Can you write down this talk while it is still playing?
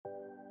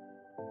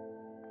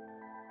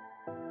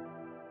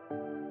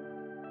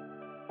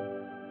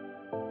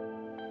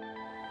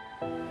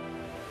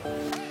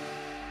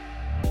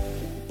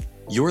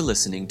You're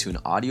listening to an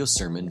audio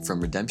sermon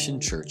from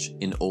Redemption Church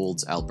in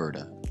Olds,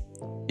 Alberta.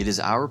 It is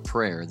our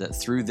prayer that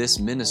through this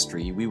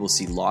ministry we will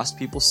see lost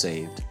people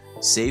saved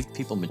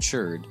people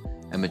matured,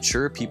 and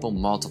mature people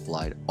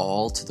multiplied,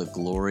 all to the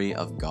glory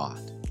of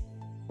God.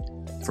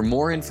 For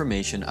more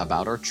information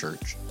about our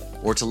church,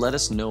 or to let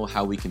us know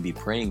how we can be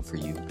praying for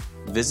you,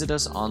 visit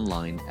us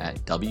online at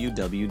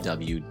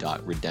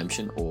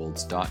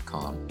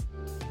www.redemptionolds.com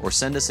or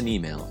send us an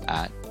email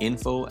at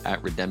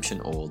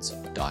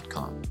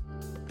info@redemptionolds.com.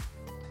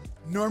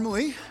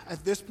 Normally,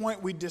 at this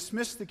point, we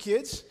dismiss the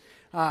kids,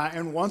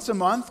 and once a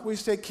month, we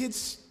say,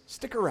 kids,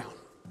 stick around.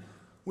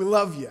 We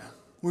love you.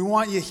 We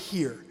want you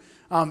here.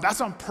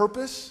 That's on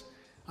purpose.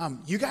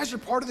 You guys are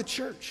part of the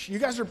church. You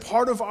guys are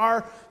part of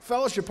our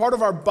fellowship, part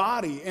of our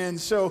body, and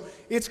so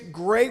it's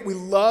great. We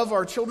love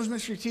our children's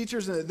ministry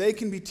teachers and that they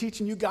can be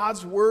teaching you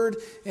God's Word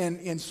and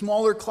in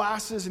smaller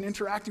classes and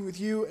interacting with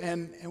you,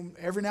 and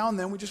every now and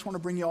then, we just want to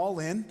bring you all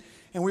in,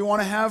 and we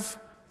want to have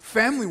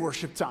family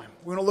worship time.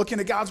 We want to look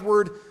into God's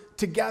Word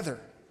together.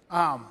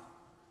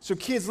 So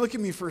kids, look at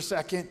me for a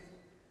second.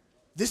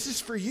 This is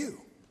for you.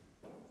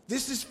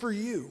 This is for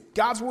you.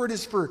 God's Word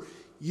is for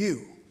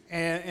you.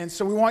 And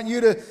so we want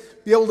you to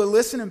be able to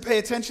listen and pay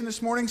attention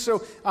this morning.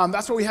 So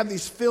that's why we have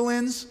these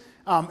fill-ins.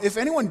 If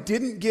anyone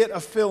didn't get a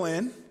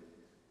fill-in,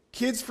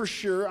 kids for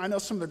sure, I know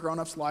some of the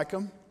grown-ups like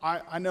them.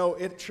 I know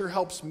it sure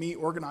helps me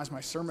organize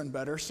my sermon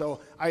better,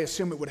 so I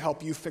assume it would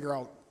help you figure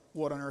out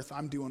what on earth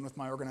I'm doing with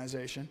my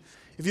organization.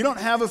 If you don't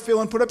have a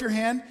fill-in, put up your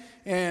hand,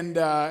 and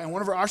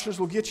one of our ushers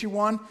will get you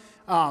one.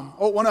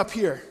 One up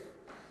here.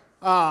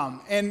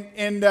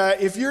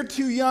 If you're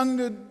too young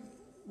to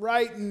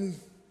write and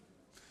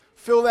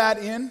fill that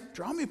in,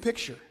 draw me a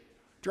picture.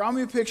 Draw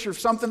me a picture of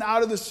something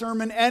out of the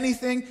sermon,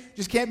 anything.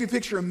 Just can't be a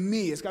picture of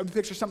me. It's got to be a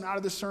picture of something out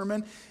of the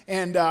sermon.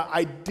 And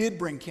I did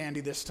bring candy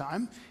this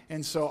time,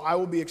 and so I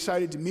will be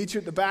excited to meet you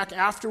at the back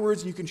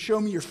afterwards. You can show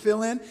me your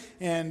fill-in,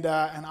 and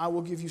I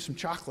will give you some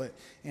chocolate.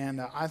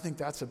 And I think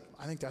that's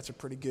a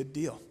pretty good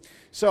deal.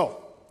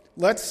 So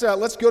let's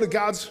go to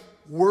God's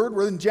Word.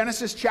 We're in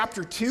Genesis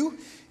chapter 2,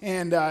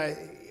 and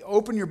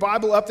open your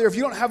Bible up there. If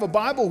you don't have a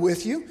Bible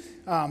with you,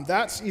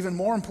 that's even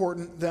more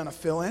important than a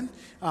fill-in.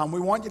 We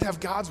want you to have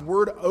God's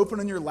Word open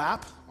in your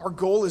lap. Our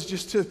goal is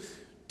just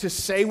to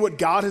say what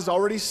God has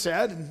already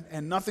said,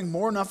 and nothing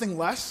more, nothing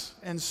less.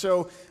 And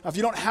so if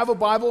you don't have a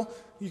Bible,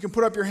 you can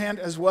put up your hand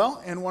as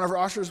well, and one of our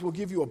ushers will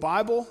give you a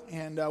Bible,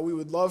 and we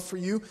would love for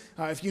you,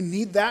 if you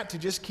need that, to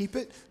just keep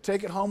it,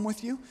 take it home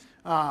with you.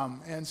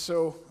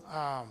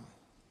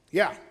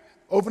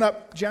 Open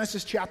up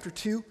Genesis chapter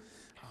 2.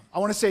 I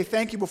want to say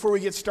thank you before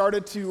we get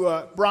started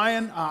to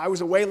Brian. I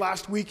was away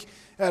last week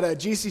at a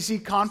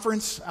GCC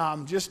conference,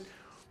 just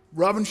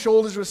rubbing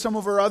shoulders with some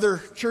of our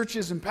other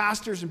churches and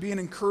pastors and being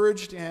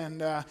encouraged,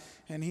 and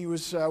he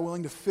was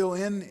willing to fill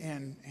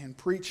in and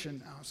preach,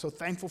 and so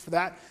thankful for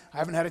that. I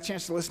haven't had a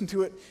chance to listen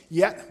to it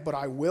yet, but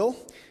I will.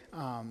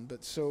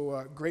 But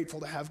so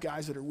grateful to have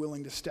guys that are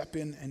willing to step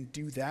in and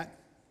do that.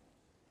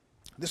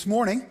 This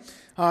morning,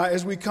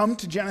 as we come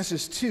to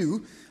Genesis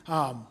 2,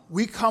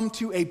 we come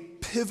to a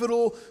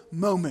pivotal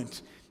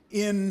moment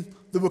in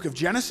the book of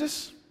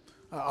Genesis,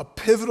 a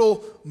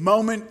pivotal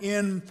moment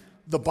in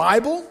the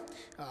Bible,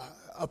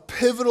 a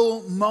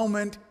pivotal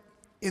moment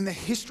in the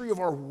history of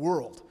our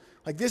world.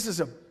 Like, this is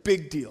a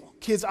big deal.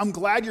 Kids, I'm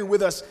glad you're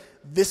with us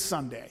this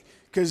Sunday,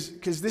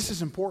 because this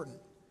is important.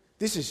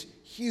 This is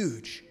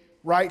huge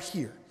right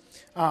here.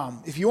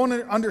 If you want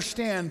to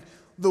understand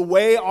the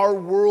way our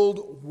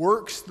world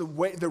works, the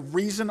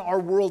reason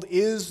our world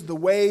is the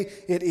way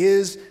it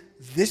is,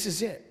 this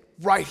is it.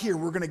 Right here,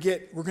 we're going to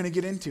get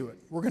into it.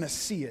 We're going to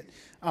see it.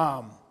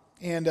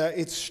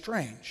 It's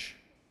strange.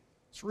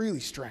 It's really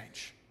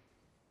strange.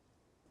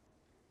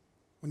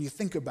 When you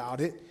think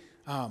about it,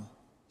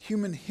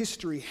 human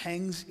history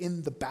hangs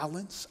in the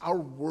balance. Our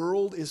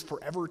world is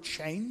forever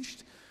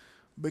changed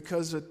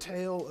because a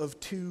tale of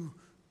two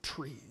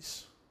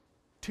trees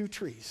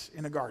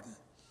in a garden,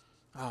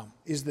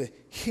 is the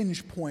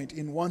hinge point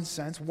in one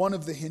sense, one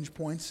of the hinge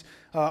points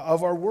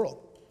of our world.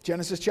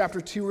 Genesis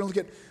chapter 2, we're going to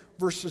look at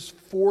verses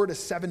 4 to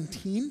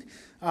 17,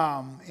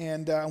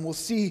 and we'll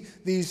see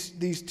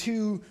these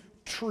two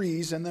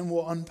trees, and then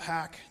we'll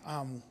unpack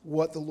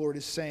what the Lord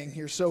is saying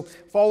here. So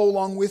follow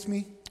along with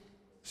me,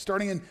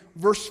 starting in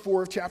verse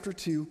 4 of chapter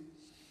 2.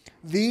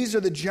 These are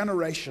the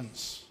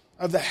generations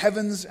of the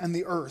heavens and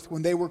the earth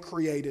when they were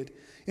created,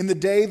 in the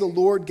day the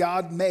Lord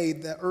God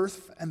made the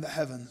earth and the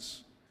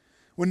heavens,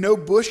 when no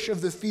bush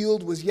of the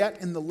field was yet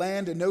in the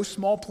land, and no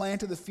small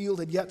plant of the field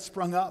had yet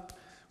sprung up.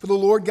 For the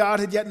Lord God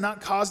had yet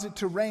not caused it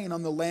to rain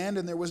on the land,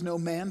 and there was no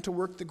man to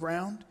work the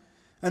ground.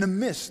 And a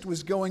mist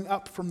was going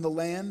up from the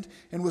land,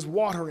 and was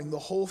watering the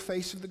whole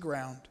face of the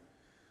ground.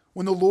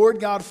 When the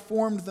Lord God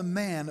formed the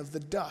man of the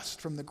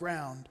dust from the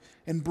ground,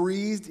 and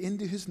breathed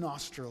into his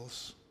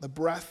nostrils the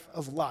breath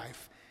of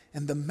life,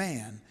 and the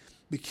man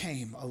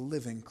became a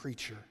living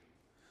creature.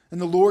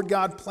 And the Lord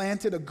God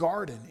planted a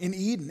garden in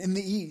Eden in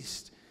the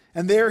east,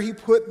 and there he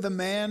put the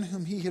man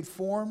whom he had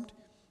formed.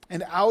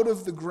 And out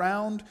of the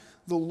ground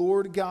the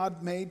Lord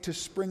God made to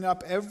spring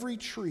up every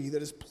tree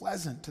that is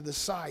pleasant to the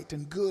sight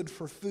and good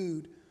for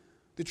food.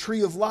 The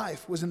tree of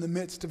life was in the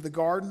midst of the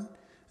garden,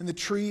 and the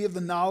tree of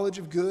the knowledge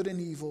of good and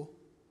evil.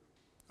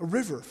 A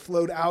river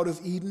flowed out of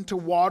Eden to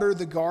water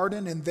the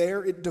garden, and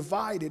there it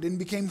divided and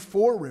became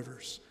 4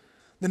 rivers.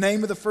 The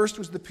name of the first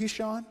was the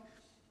Pishon,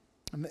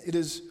 and it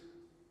is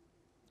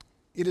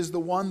the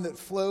one that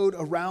flowed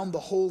around the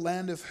whole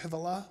land of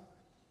Havilah,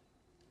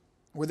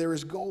 where there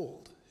is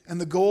gold. And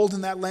the gold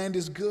in that land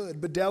is good.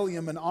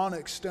 Bdellium and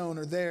onyx stone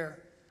are there.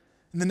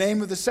 And the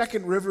name of the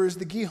second river is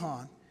the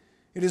Gihon.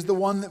 It is the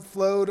one that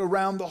flowed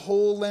around the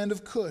whole land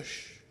of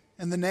Cush.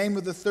 And the name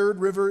of the third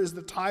river is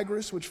the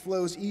Tigris, which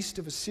flows east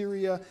of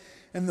Assyria.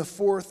 And the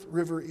fourth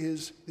river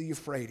is the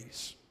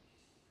Euphrates.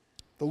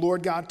 The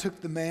Lord God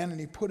took the man and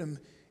he put him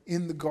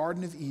in the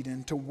Garden of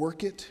Eden to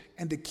work it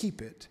and to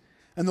keep it.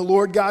 And the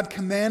Lord God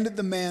commanded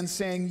the man,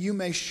 saying, "You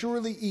may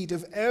surely eat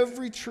of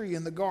every tree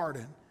in the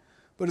garden,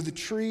 but of the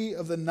tree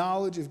of the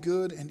knowledge of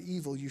good and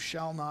evil you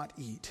shall not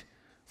eat.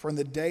 For in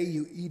the day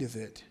you eat of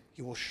it,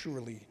 you will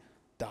surely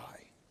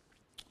die."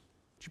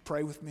 Would you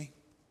pray with me?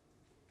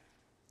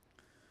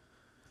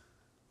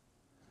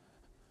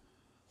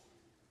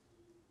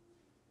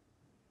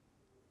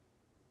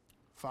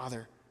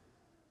 Father,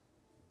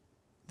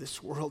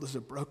 this world is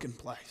a broken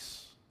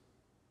place.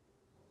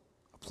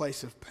 A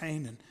place of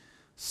pain and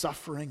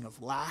suffering,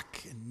 of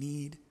lack and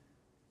need,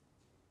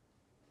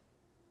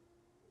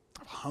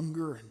 of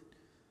hunger and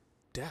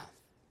death.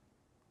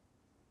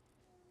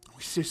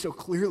 We see so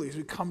clearly as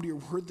we come to your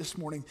word this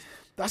morning,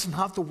 that's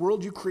not the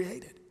world you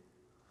created.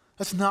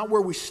 That's not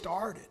where we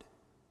started.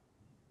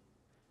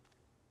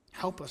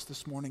 Help us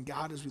this morning,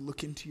 God, as we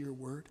look into your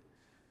word,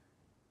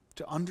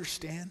 to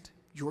understand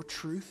your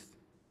truth,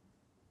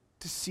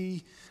 to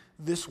see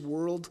this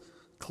world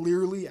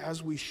clearly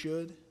as we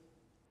should,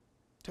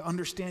 to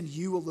understand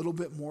you a little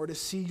bit more, to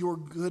see your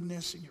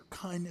goodness and your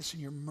kindness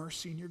and your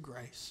mercy and your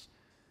grace.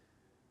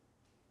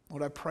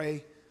 Lord, I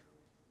pray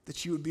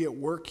that you would be at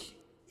work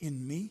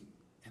in me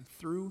and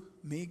through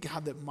me.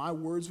 God, that my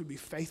words would be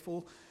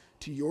faithful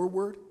to your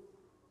word.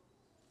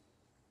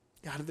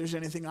 God, if there's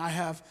anything I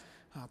have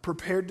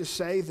prepared to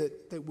say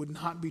that would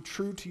not be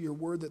true to your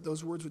word, that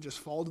those words would just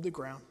fall to the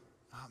ground,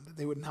 that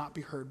they would not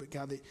be heard. But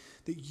God,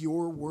 that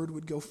your word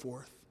would go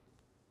forth.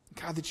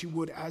 God, that you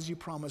would, as you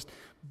promised,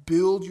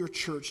 build your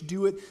church.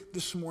 Do it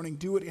this morning.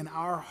 Do it in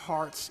our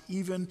hearts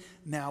even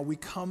now. We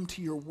come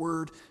to your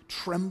word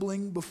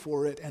trembling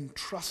before it and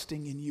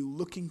trusting in you,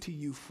 looking to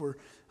you for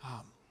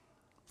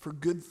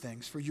good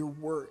things, for your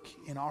work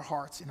in our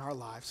hearts, in our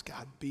lives.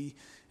 God, be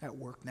at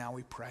work now,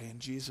 we pray. In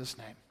Jesus'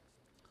 name,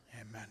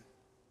 amen.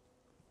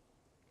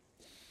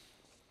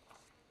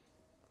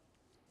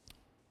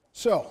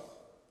 So,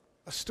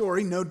 a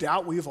story no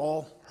doubt we've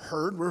all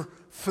heard. We're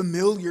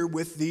familiar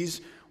with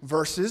these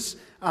verses.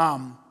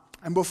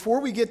 And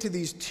before we get to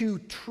these 2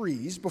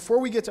 trees, before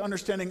we get to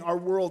understanding our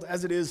world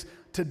as it is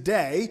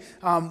today,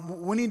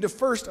 we need to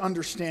first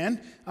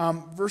understand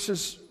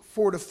verses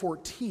 4 to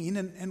 14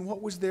 and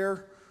what was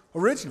there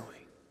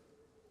originally.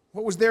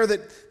 What was there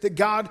that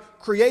God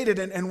created,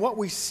 and what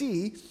we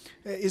see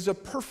is a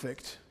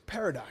perfect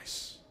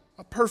paradise.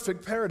 A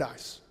perfect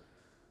paradise.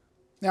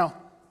 Now,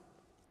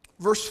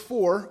 verse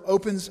 4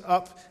 opens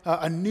up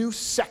a new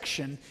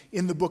section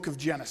in the book of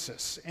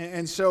Genesis.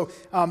 And so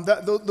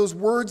those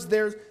words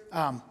there,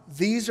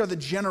 these are the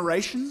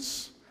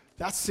generations.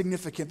 That's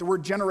significant. The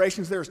word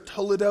generations there is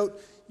toledot.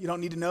 You don't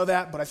need to know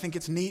that, but I think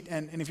it's neat.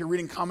 And if you're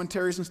reading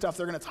commentaries and stuff,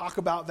 they're going to talk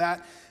about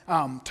that.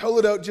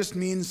 Toledot just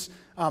means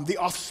the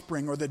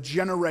offspring or the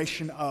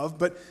generation of.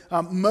 But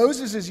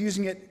Moses is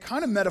using it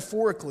kind of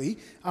metaphorically.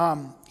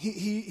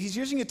 He's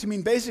using it to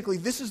mean basically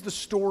this is the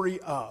story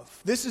of.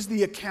 This is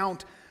the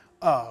account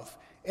of.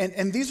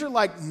 And these are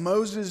like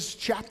Moses'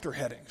 chapter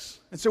headings.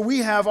 And so we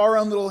have our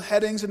own little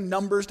headings and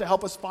numbers to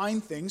help us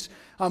find things.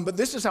 But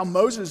this is how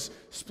Moses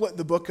split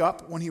the book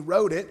up when he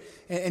wrote it.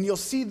 And you'll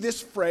see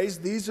this phrase,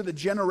 these are the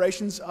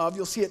generations of.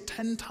 You'll see it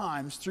 10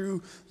 times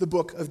through the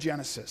book of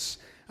Genesis.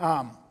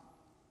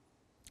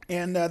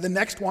 And the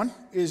next one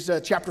is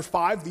chapter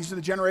 5. These are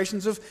the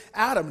generations of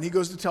Adam. And he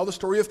goes to tell the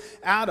story of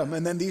Adam.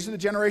 And then these are the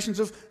generations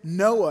of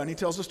Noah. And he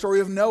tells the story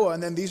of Noah.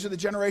 And then these are the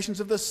generations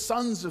of the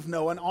sons of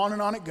Noah. And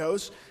on it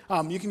goes.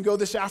 You can go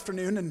this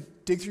afternoon and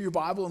dig through your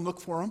Bible and look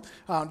for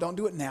them. Don't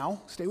do it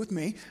now. Stay with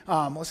me.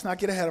 Let's not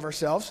get ahead of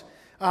ourselves.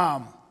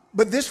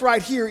 But this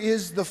right here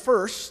is the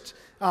first.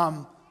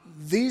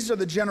 These are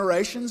the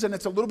generations. And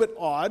it's a little bit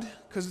odd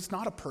because it's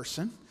not a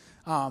person.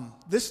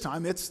 This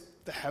time it's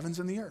the heavens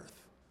and the earth.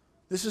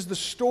 This is the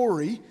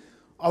story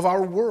of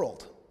our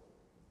world.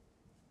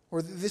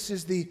 Or this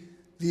is the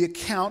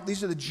account,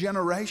 these are the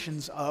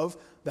generations of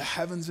the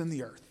heavens and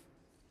the earth.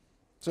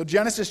 So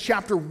Genesis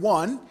chapter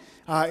 1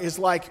 is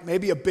like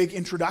maybe a big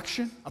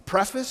introduction, a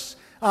preface.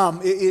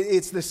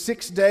 It's the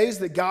 6 days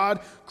that God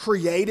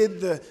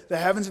created the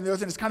heavens and the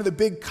earth, and it's kind of the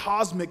big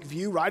cosmic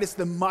view, right? It's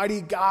the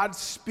mighty God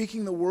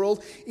speaking the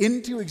world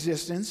into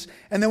existence.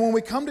 And then when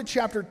we come to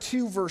chapter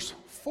 2, verse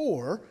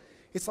 4,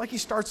 it's like he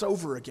starts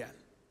over again.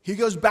 He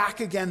goes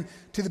back again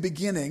to the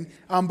beginning,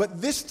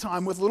 but this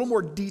time with a little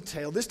more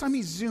detail. This time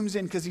he zooms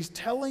in because he's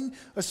telling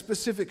a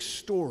specific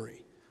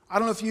story. I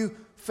don't know if you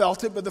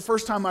felt it, but the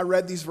first time I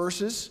read these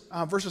verses,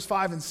 verses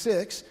 5 and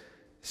 6,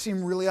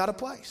 seemed really out of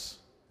place.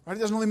 Right? It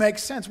doesn't really make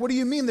sense. What do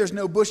you mean there's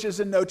no bushes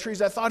and no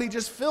trees? I thought he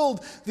just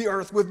filled the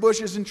earth with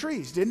bushes and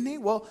trees, didn't he?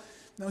 Well,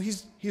 no,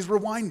 he's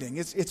rewinding.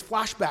 It's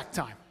flashback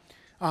time.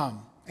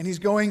 And he's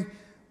going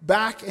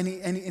back and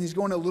he's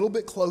going a little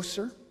bit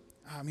closer.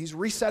 He's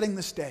resetting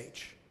the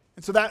stage.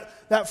 And so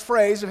that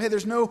phrase of, hey,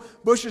 there's no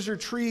bushes or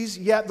trees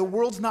yet, the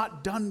world's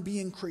not done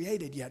being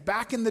created yet.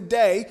 Back in the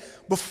day,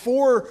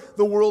 before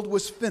the world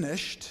was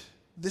finished,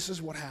 this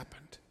is what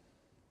happened.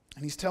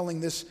 And he's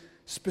telling this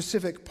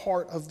specific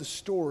part of the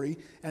story,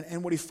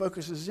 and what he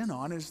focuses in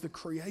on is the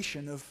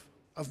creation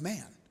of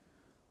man.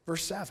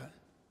 Verse 7,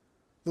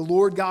 the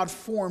Lord God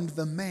formed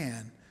the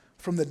man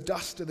from the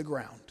dust of the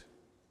ground.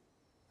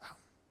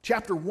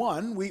 Chapter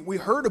 1, we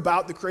heard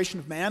about the creation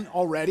of man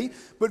already,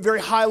 but very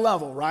high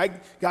level, right?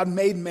 God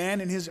made man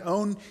in his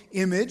own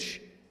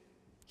image.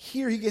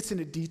 Here he gets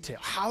into detail.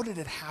 How did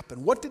it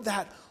happen? What did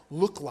that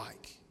look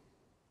like?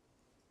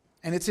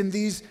 And it's in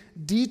these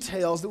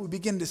details that we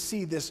begin to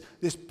see this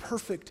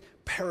perfect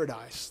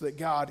paradise that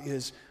God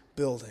is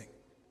building.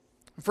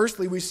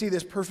 Firstly, we see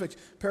this perfect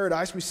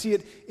paradise. We see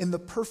it in the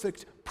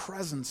perfect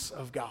presence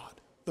of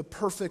God. The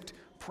perfect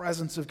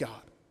presence of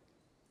God.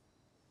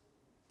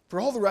 For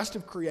all the rest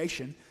of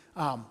creation,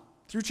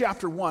 through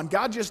chapter 1,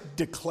 God just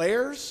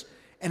declares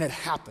and it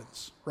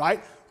happens,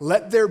 right?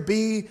 Let there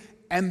be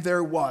and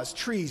there was.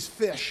 Trees,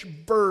 fish,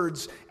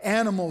 birds,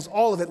 animals,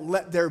 all of it,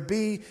 let there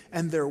be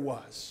and there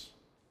was.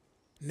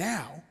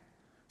 Now,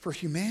 for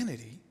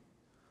humanity,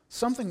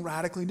 something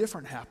radically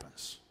different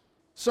happens.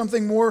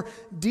 Something more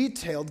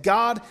detailed.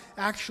 God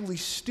actually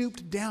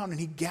stooped down and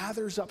he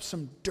gathers up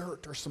some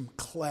dirt or some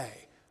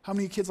clay. How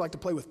many kids like to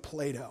play with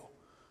Play-Doh?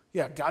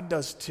 Yeah, God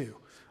does too.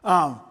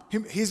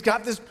 He's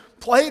got this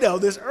Play-Doh,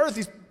 this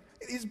earth.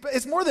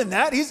 It's more than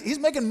that. He's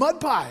making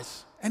mud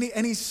pies. And he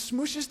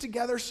smooshes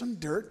together some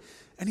dirt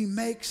and he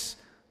makes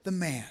the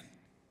man.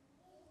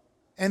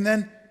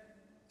 And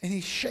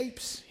he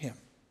shapes him.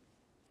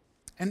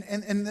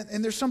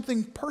 And there's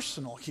something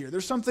personal here.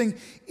 There's something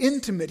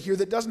intimate here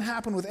that doesn't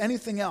happen with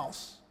anything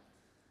else.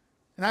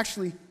 And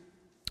actually,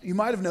 you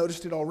might have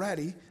noticed it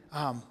already.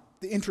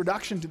 The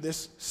introduction to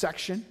this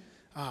section.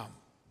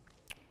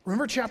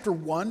 Remember chapter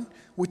 1?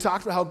 We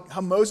talked about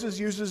how Moses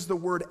uses the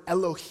word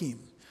Elohim.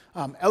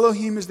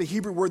 Elohim is the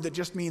Hebrew word that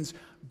just means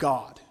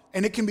God.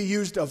 And it can be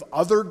used of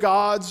other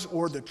gods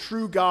or the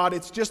true God.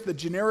 It's just the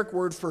generic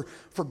word for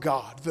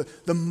God,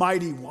 the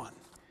mighty one.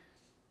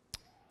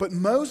 But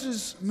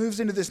Moses moves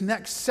into this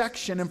next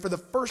section, and for the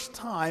first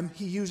time,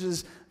 he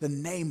uses the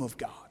name of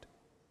God.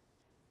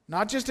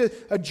 Not just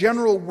a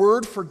general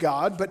word for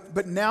God,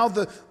 but now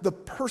the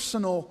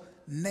personal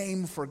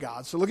name for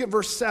God. So look at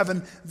verse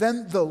 7.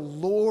 Then the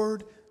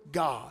Lord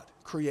God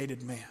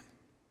created man.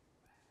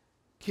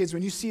 Kids,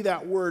 when you see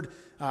that word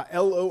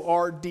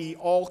L-O-R-D,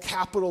 all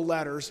capital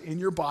letters in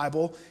your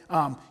Bible,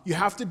 you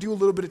have to do a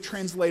little bit of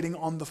translating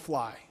on the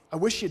fly. I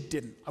wish you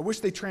didn't. I wish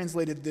they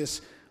translated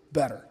this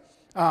better.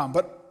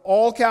 But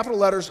all capital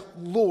letters,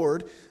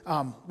 Lord,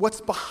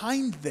 what's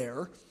behind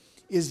there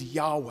is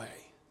Yahweh.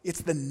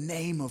 It's the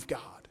name of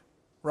God,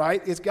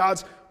 right? It's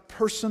God's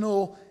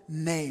personal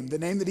name, the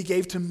name that he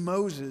gave to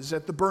Moses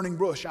at the burning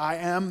bush. I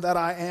am that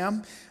I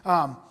am.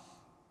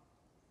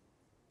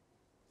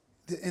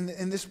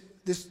 And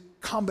this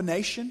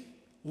combination,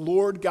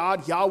 Lord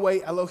God, Yahweh,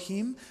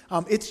 Elohim,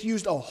 it's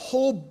used a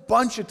whole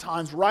bunch of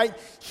times right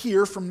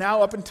here from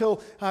now up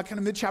until kind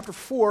of mid-chapter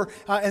 4,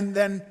 and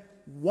then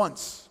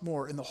once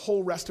more in the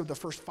whole rest of the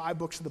first 5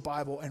 books of the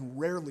Bible, and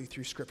rarely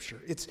through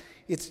Scripture.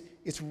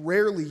 It's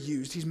rarely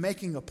used. He's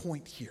making a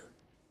point here.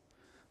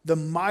 The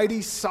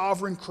mighty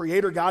sovereign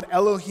creator God,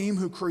 Elohim,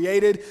 who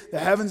created the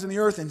heavens and the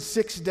earth in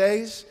 6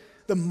 days.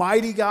 The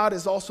mighty God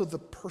is also the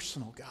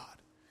personal God.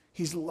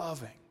 He's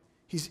loving.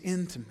 He's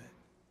intimate.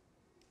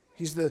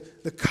 He's the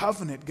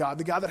covenant God,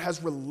 the God that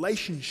has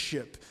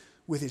relationship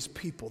with his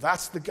people.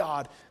 That's the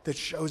God that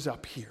shows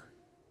up here.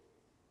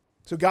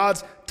 So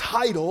God's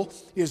title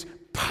is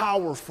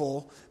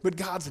powerful, but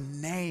God's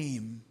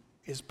name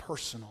is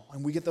personal.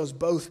 And we get those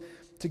both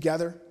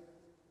together.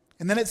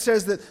 And then it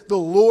says that the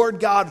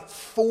Lord God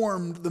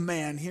formed the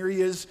man. Here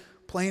he is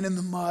playing in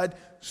the mud,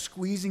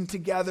 squeezing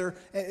together.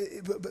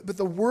 But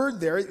the word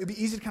there, it'd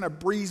be easy to kind of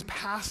breeze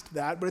past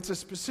that, but it's a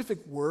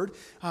specific word.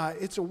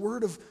 It's a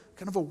word of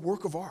kind of a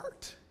work of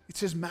art. It's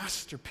his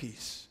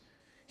masterpiece.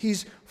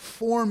 He's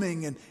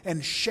forming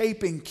and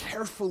shaping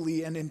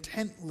carefully and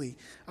intently,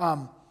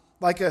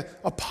 like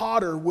a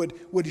potter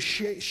would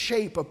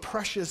shape a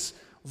precious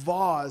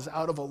vase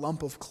out of a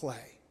lump of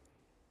clay.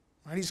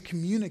 Right? He's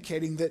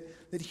communicating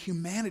that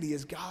humanity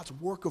is God's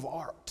work of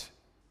art.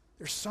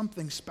 There's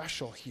something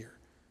special here.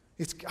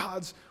 It's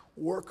God's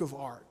work of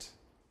art.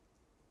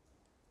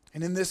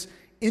 And in this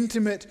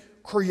intimate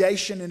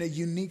creation in a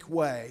unique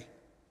way.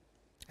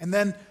 And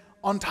then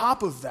on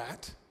top of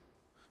that,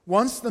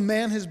 Once the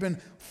man has been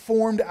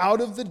formed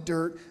out of the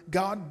dirt,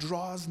 God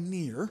draws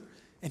near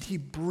and he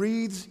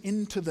breathes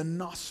into the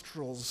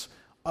nostrils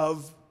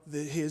of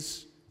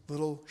his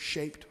little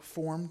shaped,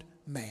 formed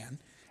man,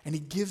 and he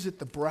gives it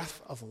the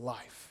breath of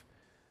life.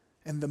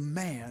 And the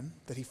man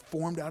that he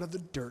formed out of the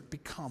dirt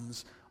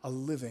becomes a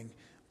living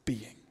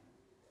being.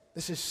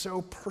 This is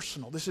so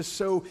personal. This is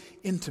so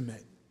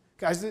intimate.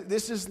 Guys,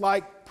 this is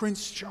like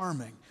Prince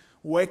Charming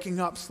waking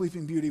up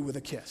Sleeping Beauty with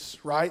a kiss,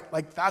 right?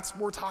 Like, that's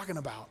what we're talking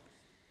about.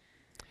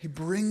 He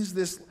brings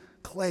this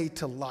clay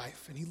to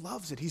life, and he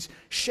loves it. He's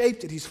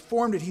shaped it. He's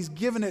formed it. He's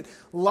given it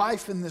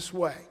life in this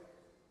way.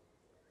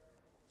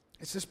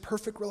 It's this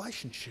perfect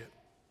relationship.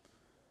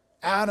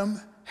 Adam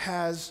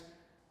has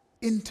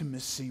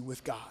intimacy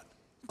with God,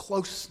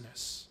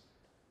 closeness.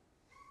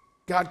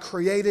 God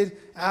created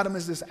Adam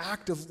as this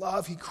act of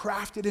love. He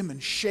crafted him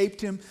and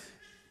shaped him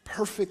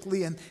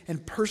perfectly and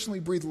personally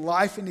breathed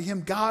life into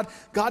him. God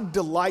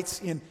delights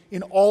in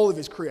all of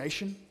his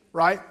creation,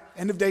 right?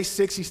 End of day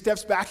 6, he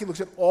steps back, he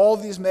looks at all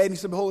that he's made, and he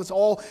said, behold, it's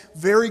all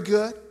very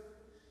good,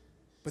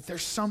 but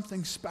there's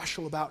something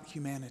special about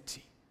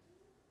humanity.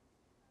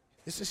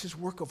 This is his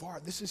work of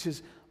art. This is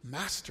his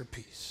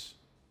masterpiece.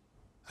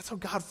 That's how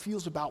God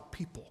feels about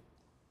people,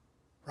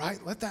 right?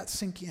 Let that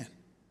sink in. Do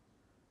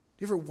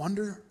you ever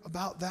wonder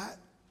about that?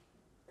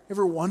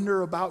 Ever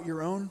wonder about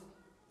your own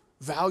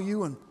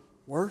value and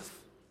worth,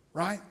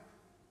 right?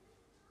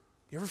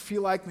 You ever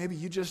feel like maybe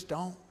you just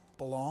don't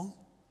belong?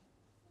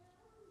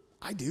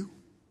 I do.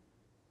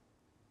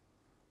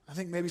 I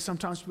think maybe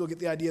sometimes people get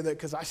the idea that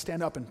because I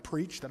stand up and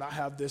preach that I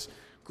have this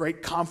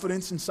great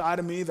confidence inside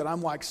of me that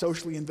I'm like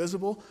socially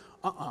invisible.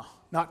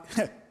 Not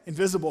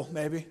invisible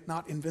maybe,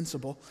 not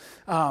invincible.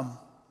 I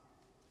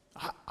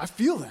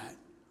feel that.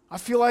 I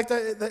feel like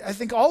that. I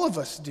think all of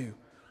us do.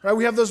 Right?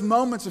 We have those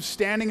moments of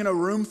standing in a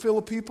room full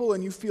of people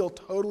and you feel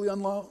totally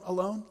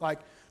alone.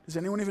 Like, does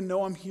anyone even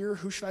know I'm here?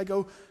 Who should I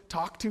go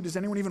talk to? Does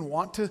anyone even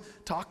want to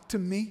talk to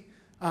me?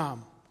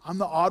 I'm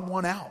the odd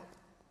one out.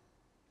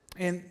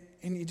 And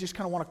you just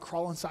kind of want to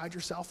crawl inside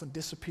yourself and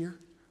disappear.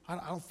 I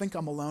don't think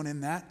I'm alone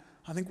in that.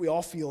 I think we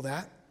all feel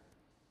that.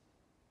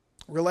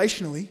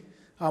 Relationally,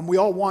 we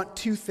all want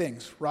two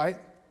things, right?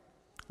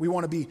 We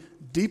want to be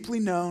deeply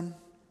known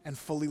and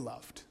fully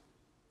loved,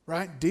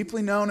 right?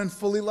 Deeply known and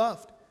fully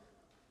loved.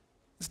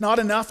 It's not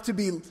enough to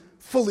be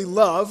fully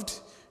loved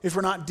if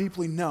we're not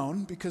deeply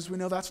known, because we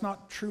know that's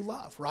not true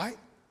love, right?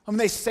 I mean,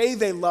 they say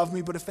they love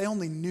me, but if they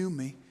only knew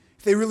me,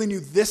 if they really knew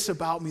this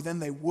about me, then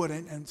they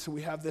wouldn't. And so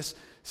we have this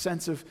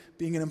sense of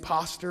being an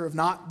imposter, of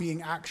not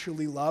being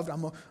actually loved.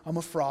 I'm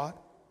a fraud.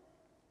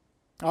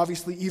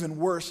 Obviously, even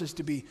worse is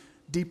to be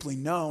deeply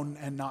known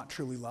and not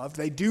truly loved.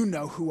 They do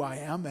know who I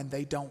am, and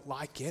they don't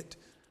like it.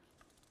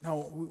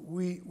 No,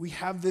 we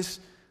have this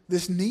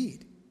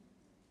need.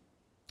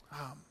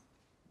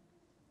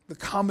 The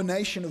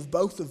combination of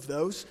both of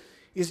those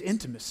is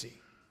intimacy,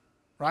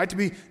 right? To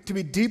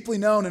be deeply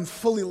known and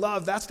fully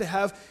loved, that's to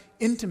have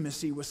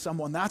intimacy with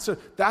someone. That's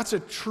a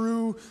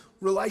true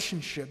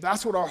relationship.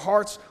 That's what our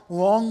hearts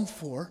long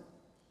for.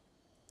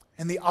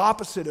 And the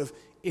opposite of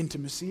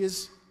intimacy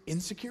is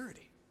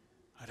insecurity.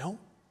 I don't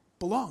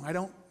belong. I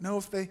don't know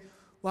if they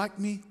like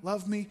me,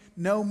 love me,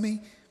 know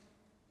me.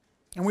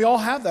 And we all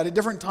have that at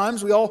different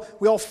times. We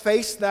all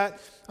face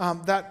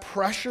that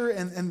pressure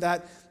and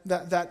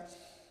that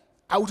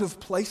out of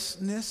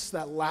placeness,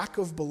 that lack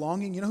of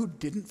belonging. You know who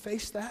didn't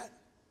face that?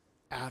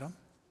 Adam.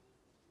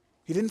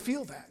 He didn't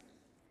feel that.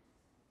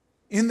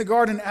 In the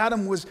garden,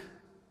 Adam was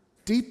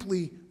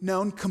deeply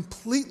known,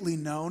 completely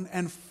known,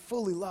 and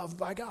fully loved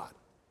by God.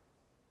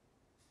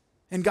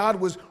 And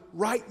God was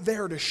right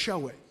there to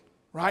show it,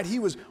 right? He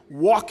was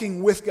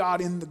walking with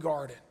God in the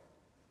garden.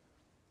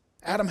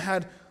 Adam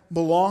had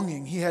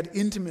belonging. He had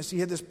intimacy. He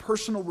had this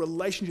personal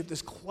relationship,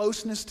 this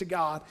closeness to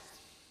God,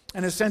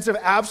 and a sense of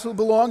absolute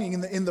belonging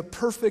in the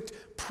perfect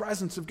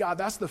presence of God.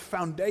 That's the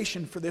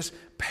foundation for this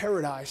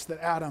paradise that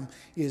Adam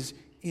is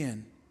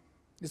in.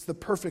 It's the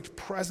perfect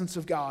presence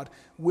of God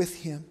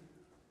with him.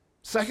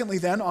 Secondly,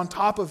 then, on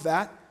top of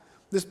that,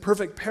 this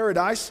perfect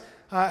paradise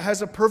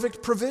has a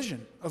perfect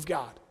provision of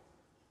God.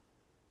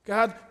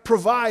 God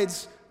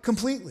provides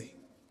completely.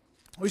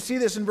 We see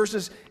this in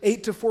verses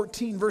 8 to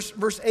 14.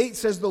 Verse 8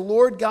 says, "The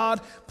Lord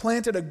God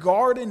planted a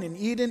garden in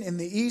Eden in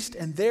the east,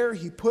 and there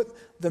he put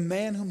the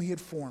man whom he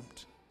had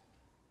formed."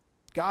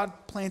 God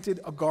planted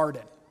a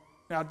garden.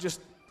 Now,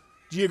 just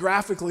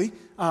geographically,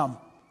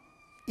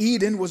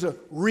 Eden was a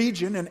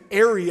region, an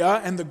area,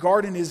 and the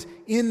garden is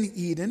in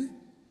Eden.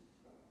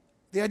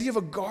 The idea of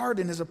a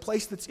garden is a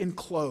place that's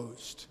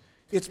enclosed.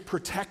 It's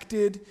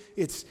protected,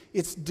 it's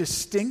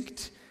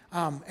distinct,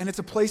 and it's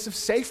a place of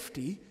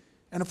safety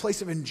and a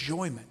place of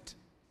enjoyment.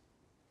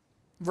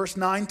 Verse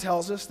 9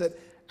 tells us that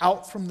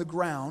out from the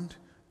ground,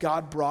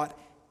 God brought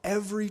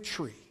every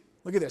tree.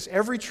 Look at this.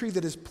 Every tree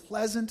that is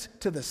pleasant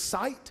to the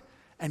sight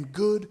and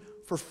good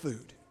for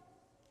food.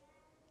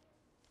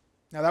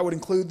 Now that would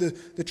include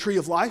the tree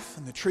of life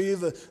and the tree of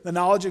the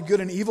knowledge of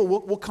good and evil.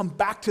 We'll come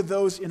back to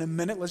those in a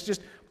minute. Let's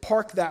just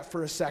park that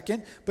for a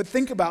second. But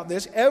think about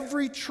this.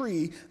 Every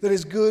tree that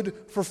is good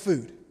for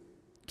food.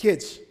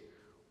 Kids,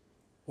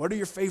 what are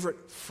your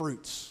favorite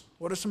fruits?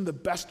 What are some of the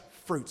best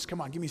fruits?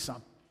 Come on, give me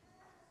some.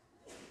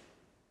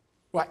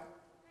 What?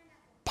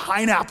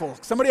 Pineapple.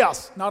 Somebody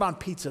else. Not on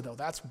pizza, though.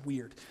 That's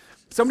weird.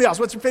 Somebody else.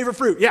 What's your favorite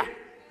fruit? Yeah.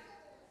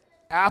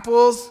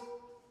 Apples.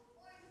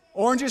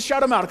 Oranges.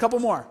 Shout them out. A couple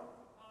more.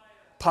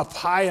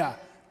 Papaya.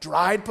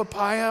 Dried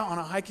papaya on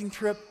a hiking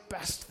trip.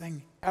 Best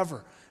thing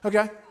ever.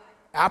 Okay.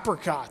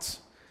 Apricots.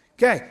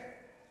 Okay.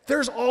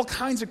 There's all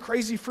kinds of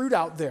crazy fruit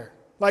out there.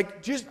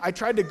 I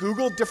tried to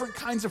Google different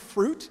kinds of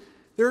fruit.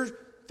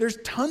 There's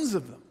tons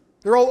of them.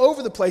 They're all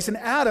over the place. And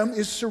Adam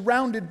is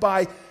surrounded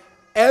by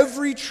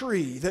every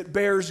tree that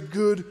bears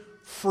good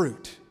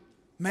fruit.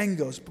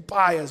 Mangoes,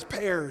 papayas,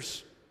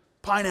 pears,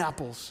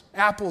 pineapples,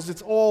 apples,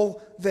 it's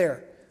all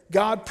there.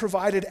 God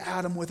provided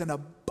Adam with an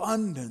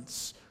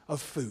abundance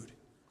of food.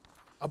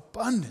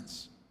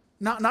 Abundance.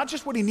 Not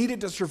just what he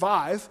needed to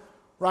survive,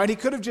 right? He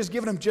could have just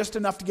given him just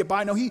enough to get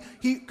by. No, he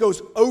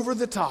goes over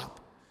the top.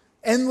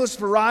 Endless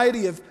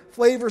variety of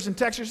flavors and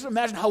textures. Just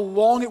imagine how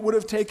long it would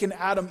have taken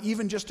Adam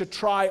even just to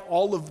try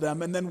all of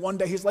them. And then one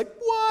day he's like,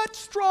 what?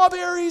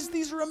 Strawberries?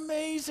 These are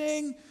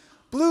amazing.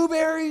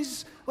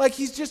 Blueberries? Like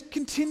he's just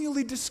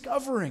continually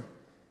discovering.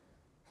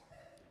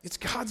 It's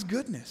God's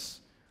goodness.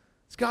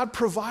 It's God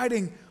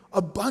providing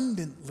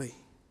abundantly.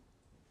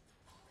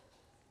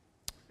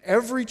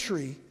 Every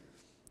tree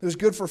that was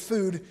good for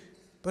food,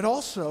 but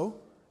also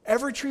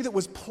every tree that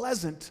was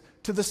pleasant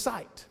to the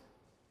sight.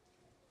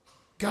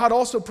 God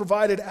also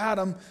provided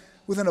Adam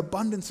with an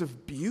abundance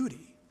of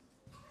beauty.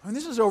 I mean,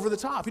 this is over the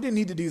top. He didn't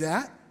need to do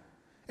that.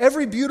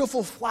 Every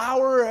beautiful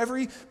flower,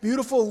 every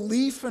beautiful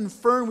leaf and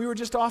fern. We were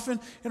just often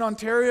in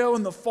Ontario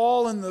in the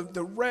fall, and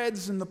the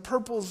reds and the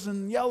purples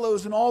and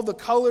yellows and all the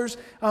colors.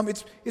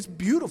 It's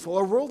beautiful.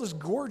 Our world is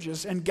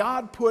gorgeous, and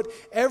God put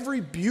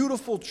every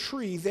beautiful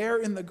tree there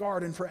in the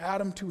garden for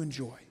Adam to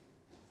enjoy.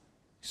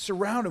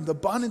 Surround him, the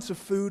abundance of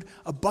food,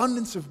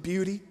 abundance of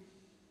beauty.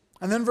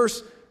 And then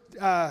verse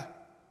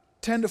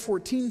 10 to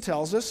 14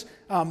 tells us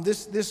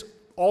this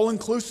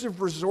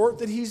all-inclusive resort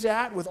that he's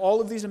at with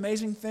all of these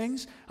amazing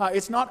things,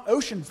 it's not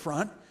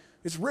oceanfront,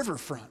 it's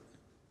riverfront,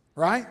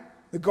 right?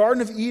 The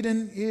Garden of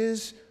Eden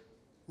is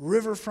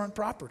riverfront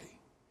property.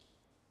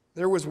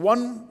 There was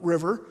one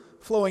river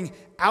flowing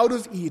out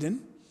of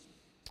Eden,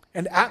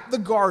 and at the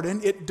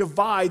garden, it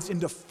divides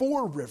into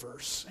 4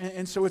 rivers.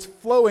 And so it's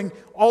flowing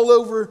all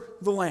over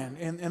the land.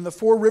 And the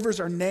 4 rivers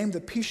are named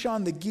the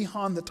Pishon, the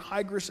Gihon, the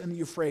Tigris, and the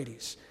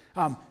Euphrates.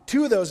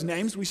 2 of those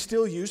names we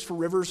still use for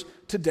rivers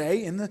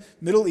today in the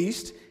Middle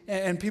East,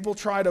 and people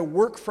try to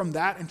work from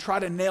that and try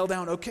to nail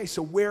down, okay,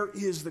 so where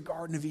is the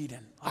Garden of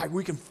Eden?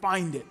 We can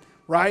find it,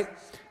 right?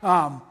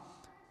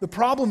 The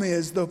problem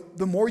is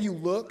the more you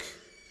look,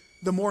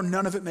 the more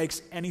none of it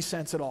makes any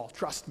sense at all.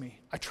 Trust me,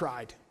 I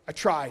tried.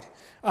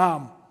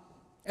 And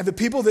the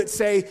people that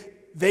say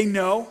they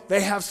know,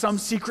 they have some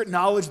secret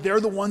knowledge, they're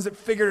the ones that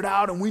figured it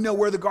out, and we know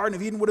where the Garden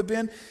of Eden would have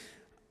been,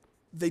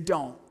 they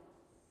don't.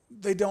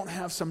 They don't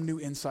have some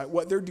new insight.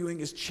 What they're doing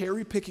is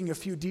cherry picking a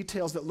few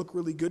details that look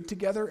really good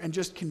together and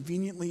just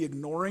conveniently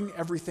ignoring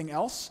everything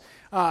else.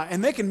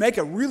 And they can make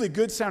a really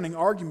good sounding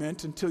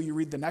argument until you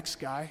read the next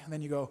guy. And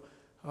then you go,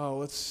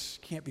 oh,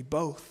 can't be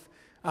both.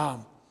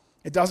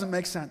 It doesn't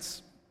make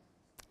sense.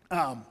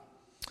 And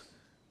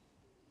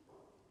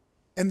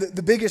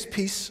the biggest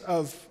piece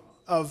of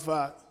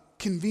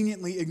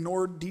conveniently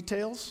ignored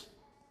details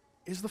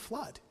is the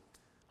flood.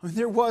 I mean,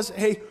 there was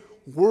a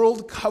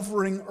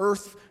world-covering,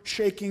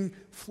 earth-shaking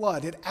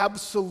flood. It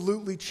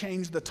absolutely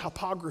changed the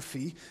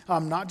topography,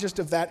 not just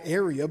of that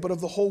area, but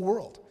of the whole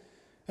world.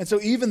 And so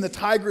even the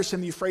Tigris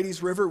and the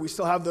Euphrates River, we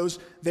still have those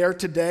there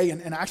today.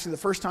 And actually the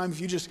first time,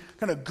 if you just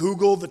kind of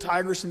Google the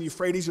Tigris and the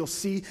Euphrates, you'll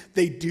see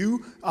they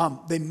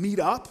meet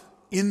up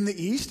in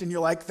the east, and you're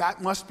like,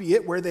 that must be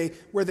it, where they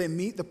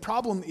meet. The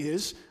problem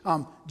is,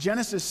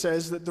 Genesis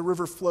says that the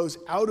river flows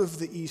out of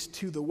the east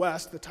to the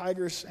west. The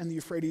Tigris and the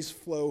Euphrates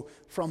flow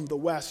from the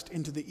west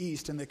into the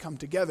east, and they come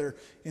together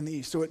in the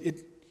east. So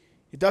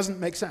it doesn't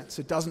make sense.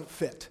 It doesn't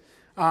fit.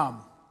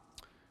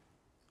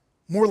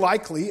 More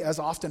likely, as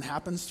often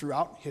happens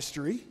throughout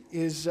history,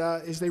 is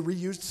they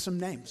reused some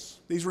names.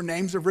 These were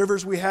names of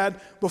rivers we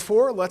had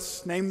before.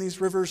 Let's name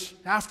these rivers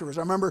afterwards.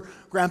 I remember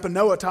Grandpa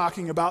Noah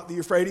talking about the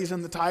Euphrates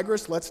and the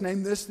Tigris. Let's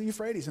name this the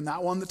Euphrates and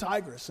that one the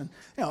Tigris. And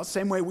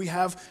same way we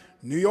have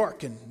New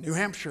York and New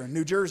Hampshire and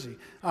New Jersey.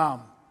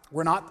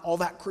 We're not all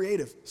that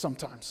creative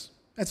sometimes.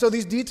 And so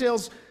these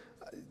details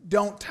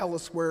don't tell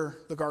us where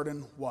the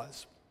garden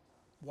was.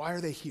 Why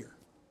are they here?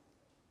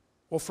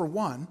 Well, for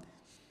one,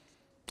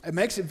 it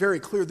makes it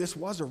very clear this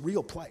was a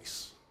real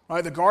place.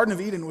 Right? The Garden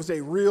of Eden was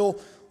a real,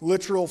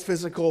 literal,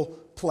 physical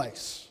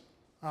place.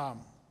 This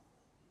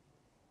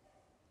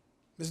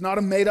is not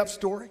a made-up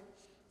story.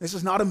 This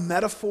is not a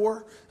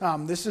metaphor.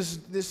 This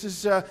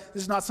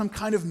is not some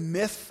kind of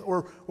myth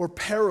or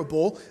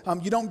parable.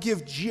 You don't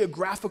give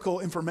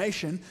geographical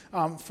information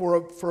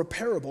for a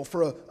parable,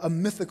 for a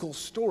mythical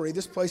story.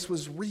 This place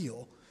was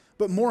real.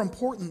 but more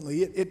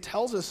importantly, it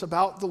tells us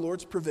about the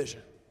Lord's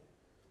provision.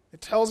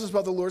 It tells us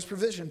about the Lord's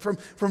provision.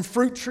 From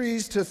fruit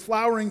trees to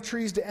flowering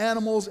trees to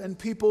animals and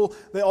people,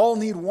 they all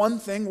need one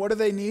thing. What do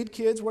they need,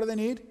 kids? What do they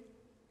need?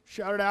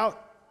 Shout it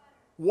out.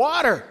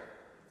 Water.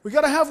 We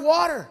got to have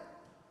water.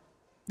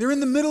 They're in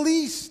the Middle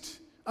East.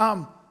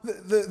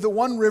 The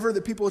one river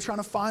that people are trying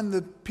to find,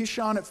 the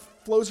Pishon, it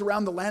flows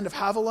around the land of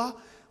Havilah.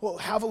 Well,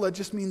 Havilah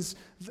just means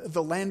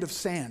the land of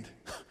sand.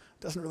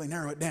 Doesn't really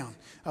narrow it down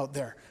out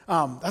there.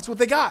 That's what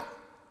they got.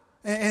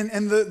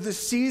 And the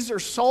seas are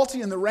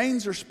salty and the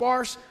rains are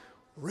sparse.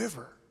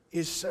 River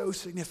is so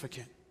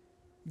significant.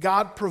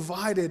 God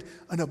provided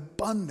an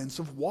abundance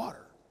of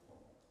water.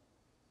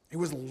 It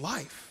was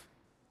life.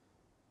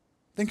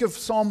 Think of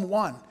Psalm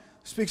 1. It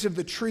speaks of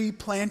the tree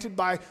planted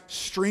by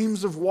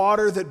streams of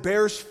water that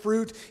bears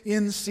fruit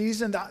in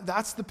season.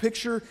 That's the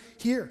picture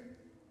here.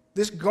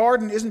 This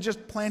garden isn't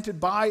just planted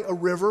by a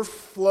river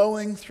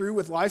flowing through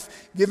with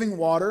life, giving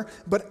water,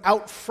 but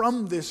out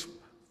from this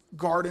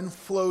garden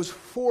flows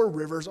 4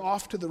 rivers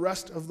off to the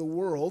rest of the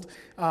world.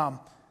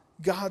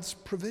 God's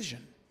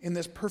provision in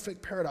this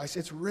perfect paradise.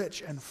 It's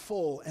rich and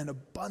full and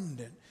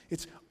abundant.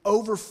 It's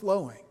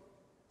overflowing.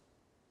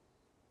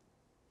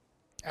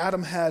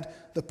 Adam had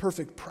the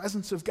perfect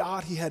presence of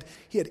God. He had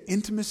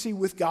intimacy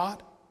with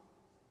God,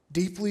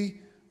 deeply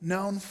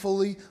known,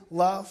 fully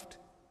loved.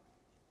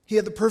 He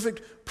had the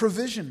perfect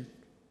provision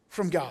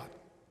from God.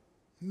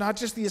 Not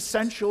just the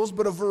essentials,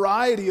 but a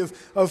variety of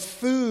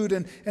food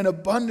and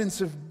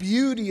abundance of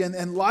beauty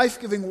and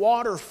life-giving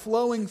water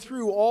flowing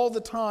through all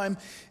the time.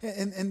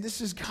 And this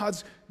is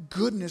God's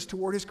goodness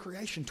toward his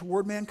creation,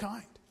 toward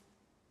mankind.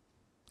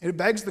 And it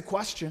begs the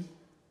question,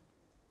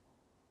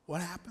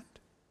 what happened?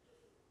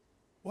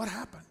 What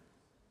happened?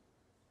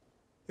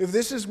 If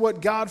this is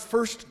what God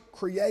first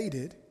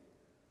created,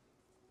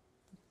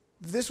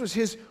 this was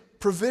his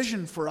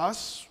provision for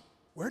us,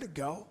 where'd it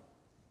go?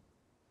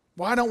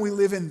 Why don't we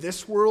live in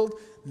this world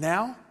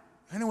now?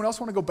 Anyone else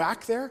want to go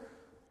back there?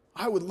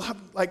 I would love,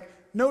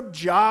 no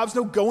jobs,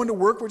 no going to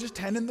work. We're just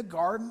tending the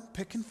garden,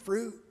 picking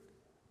fruit,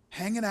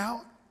 hanging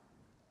out.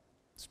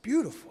 It's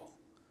beautiful.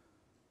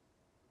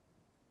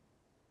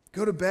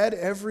 Go to bed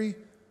every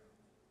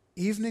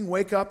evening,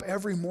 wake up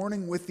every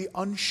morning with the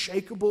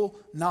unshakable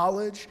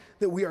knowledge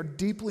that we are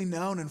deeply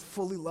known and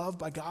fully loved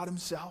by God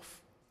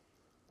himself.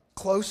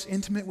 Close,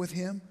 intimate with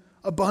him.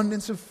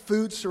 Abundance of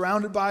food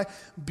surrounded by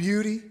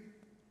beauty.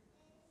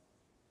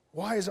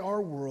 Why is our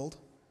world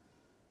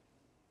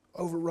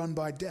overrun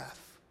by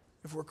death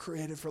if we're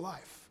created for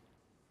life?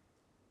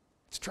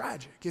 It's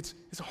tragic. It's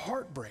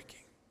heartbreaking.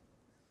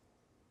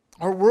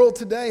 Our world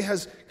today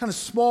has kind of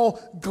small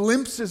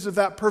glimpses of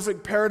that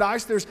perfect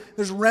paradise. There's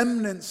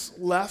remnants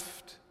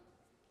left.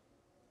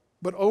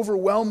 But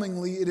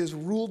overwhelmingly, it is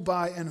ruled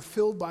by and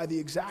filled by the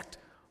exact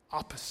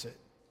opposite.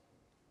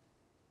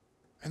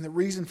 And the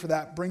reason for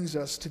that brings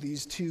us to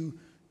these 2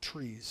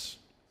 trees.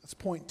 Let's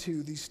point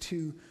to these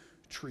 2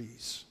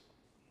 trees.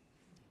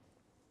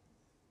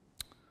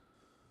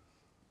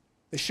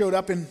 They showed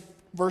up in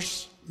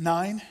verse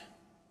 9.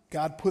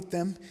 God put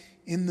them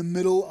in the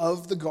middle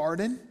of the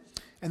garden.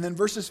 And then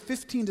verses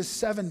 15 to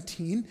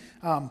 17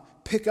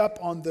 pick up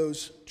on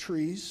those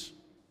trees.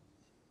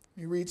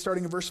 You read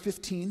starting in verse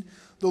 15.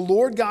 The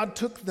Lord God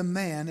took the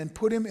man and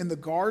put him in the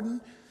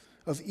garden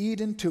of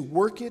Eden to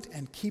work it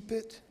and keep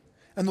it.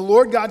 And the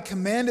Lord God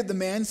commanded the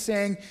man,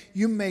 saying,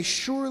 you may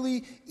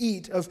surely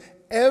eat of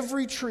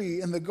every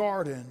tree in the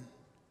garden,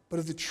 but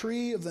of the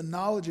tree of the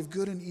knowledge of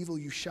good and evil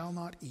you shall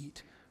not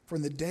eat. For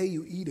in the day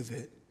you eat of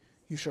it,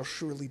 you shall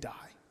surely die.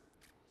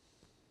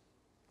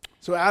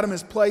 So Adam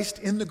is placed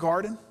in the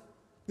garden,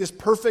 this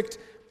perfect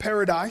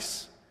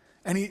paradise,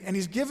 and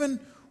he's given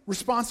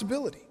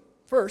responsibility.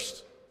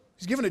 First,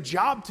 he's given a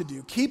job to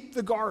do. Keep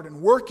the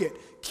garden, work it,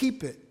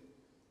 keep it,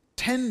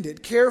 tend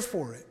it, care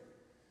for it.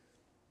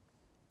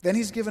 Then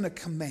he's given a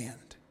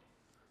command.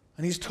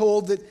 And he's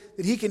told that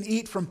he can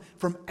eat from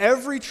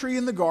every tree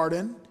in the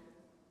garden,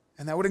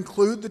 and that would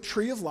include the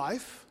tree of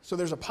life. So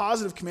there's a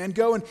positive command,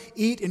 go and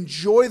eat,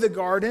 enjoy the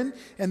garden,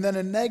 and then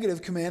a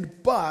negative command,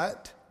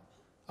 but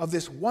of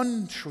this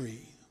one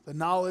tree,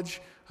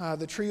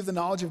 the tree of the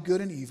knowledge of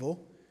good and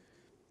evil,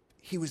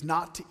 he was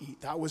not to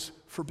eat. That was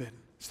forbidden.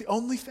 It's the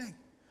only thing.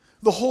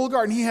 The whole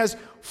garden, he has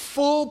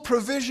full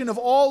provision of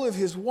all of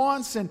his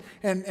wants and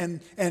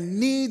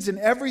needs, and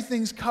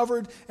everything's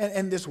covered,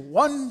 and this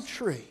one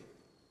tree,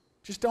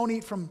 just don't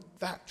eat from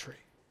that tree.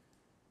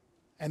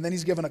 And then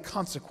he's given a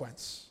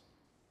consequence.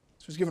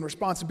 So he's given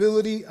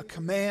responsibility, a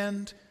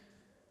command,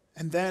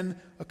 and then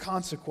a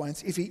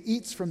consequence. If he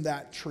eats from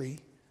that tree,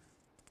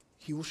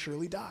 he will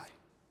surely die.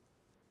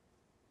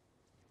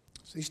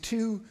 So these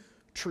 2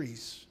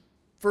 trees.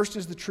 First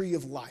is the tree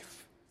of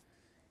life.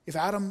 If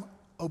Adam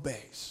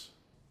obeys,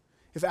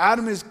 if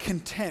Adam is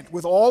content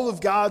with all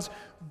of God's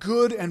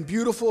good and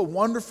beautiful,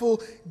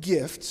 wonderful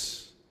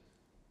gifts,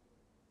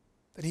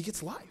 then he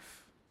gets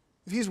life.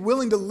 If he's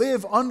willing to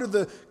live under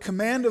the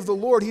command of the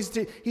Lord, he's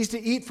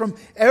to eat from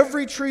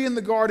every tree in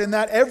the garden.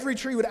 That every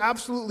tree would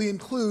absolutely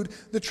include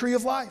the tree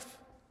of life.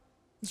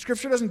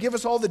 Scripture doesn't give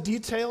us all the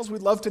details.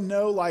 We'd love to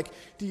know, like,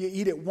 do you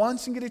eat it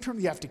once and get eternal?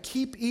 Do you have to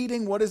keep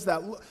eating? What is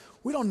that?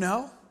 We don't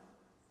know.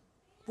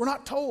 We're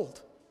not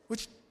told,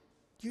 which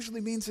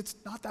usually means it's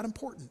not that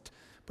important.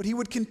 But he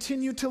would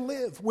continue to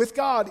live with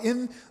God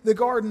in the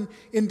garden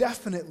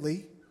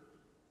indefinitely.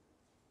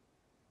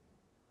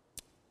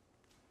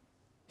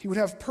 He would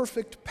have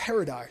perfect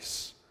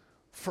paradise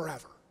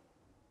forever.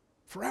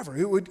 Forever.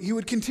 He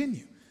would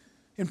continue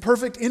in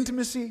perfect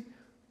intimacy,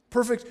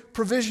 perfect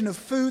provision of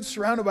food,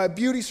 surrounded by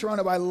beauty,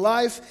 surrounded by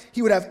life.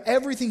 He would have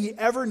everything he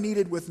ever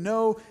needed with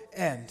no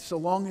end, so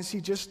long as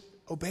he just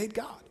obeyed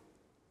God.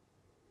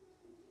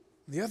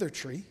 The other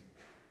tree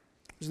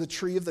was the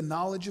tree of the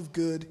knowledge of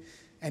good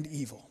and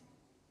evil.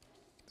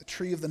 The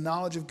tree of the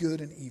knowledge of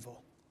good and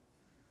evil.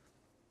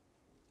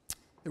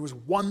 There was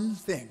one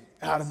thing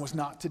Adam was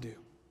not to do.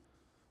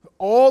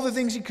 All the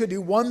things he could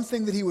do, one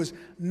thing that he was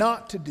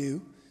not to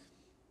do.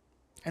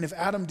 And if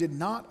Adam did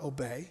not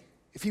obey,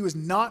 if he was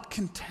not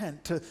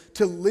content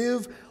to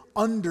live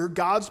under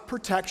God's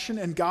protection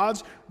and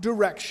God's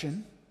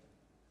direction,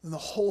 then the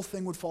whole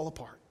thing would fall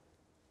apart.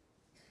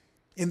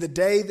 In the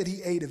day that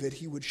he ate of it,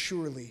 he would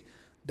surely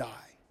die.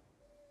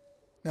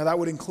 Now that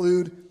would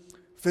include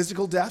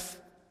physical death.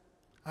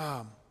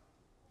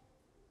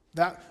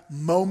 That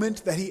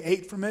moment that he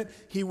ate from it,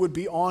 he would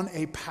be on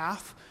a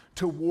path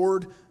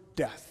toward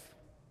death.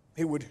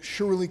 It would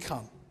surely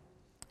come.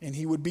 And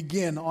he would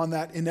begin on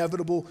that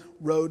inevitable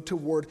road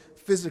toward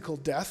physical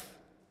death.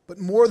 But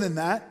more than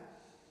that,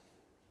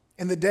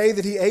 in the day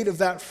that he ate of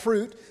that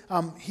fruit,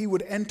 he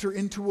would enter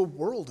into a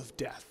world of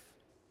death.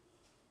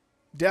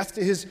 Death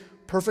to his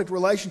perfect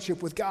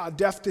relationship with God,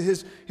 death to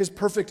his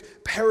perfect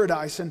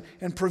paradise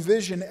and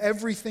provision.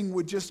 Everything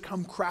would just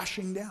come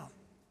crashing down.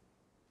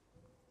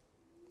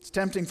 It's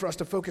tempting for us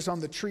to focus on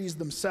the trees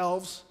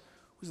themselves.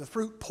 Was the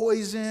fruit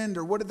poisoned,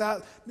 or what did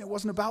that? It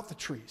wasn't about the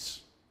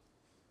trees.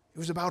 It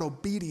was about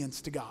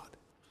obedience to God.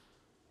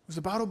 It was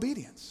about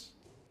obedience.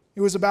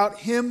 It was about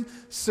him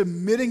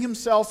submitting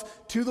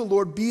himself to the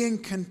Lord, being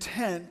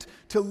content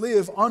to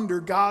live under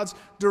God's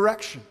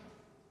direction.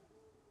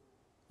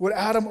 Would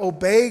Adam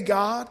obey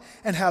God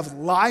and have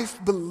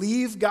life,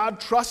 believe God,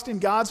 trust in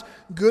God's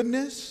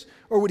goodness?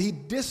 Or would he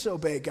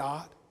disobey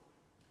God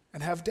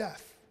and have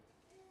death?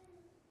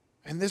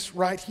 And this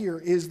right here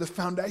is the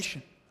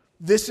foundation.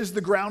 This is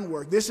the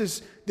groundwork. This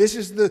is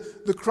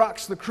the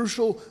crux, the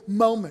crucial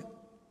moment.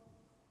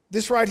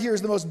 This right here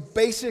is the most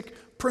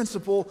basic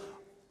principle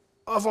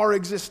of our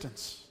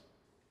existence.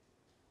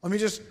 Let me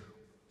just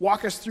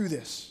walk us through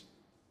this.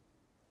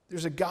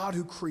 There's a God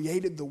who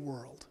created the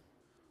world.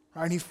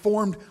 Right? And he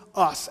formed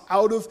us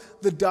out of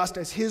the dust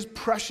as his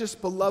precious,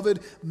 beloved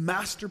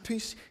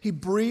masterpiece. He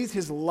breathed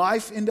his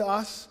life into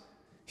us.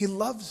 He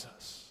loves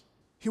us.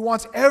 He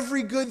wants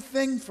every good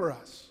thing for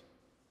us.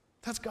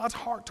 That's God's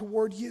heart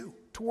toward you,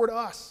 toward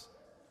us.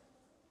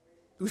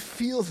 We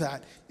feel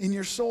that in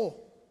your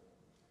soul.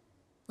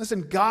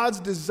 Listen,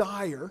 God's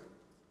desire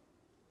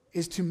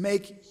is to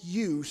make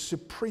you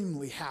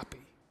supremely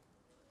happy.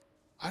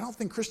 I don't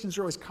think Christians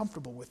are always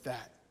comfortable with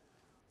that.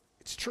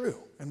 It's true,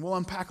 and we'll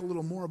unpack a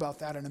little more about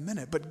that in a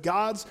minute. But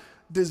God's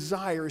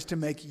desire is to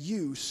make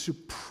you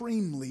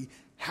supremely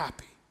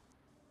happy.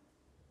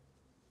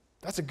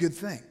 That's a good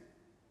thing.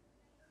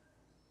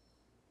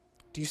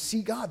 Do you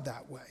see God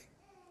that way?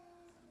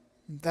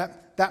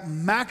 That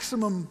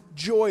maximum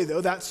joy,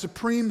 though, that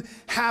supreme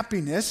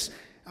happiness,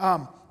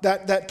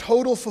 that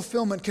total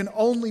fulfillment can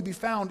only be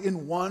found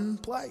in one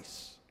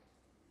place.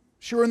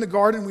 Sure, in the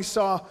garden we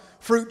saw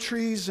fruit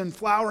trees and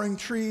flowering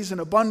trees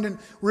and abundant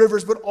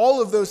rivers, but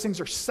all of those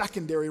things are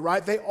secondary,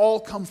 right? They all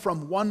come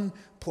from one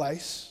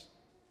place.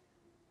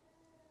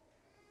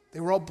 They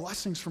were all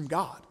blessings from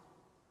God.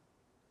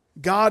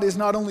 God is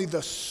not only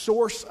the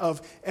source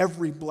of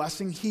every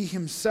blessing, he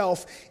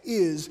himself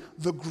is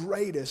the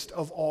greatest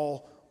of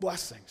all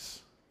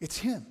blessings. It's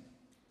him.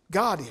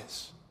 God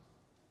is.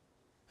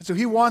 And so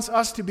he wants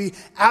us to be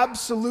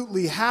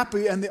absolutely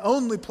happy, and the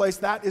only place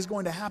that is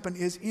going to happen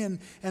is in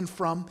and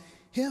from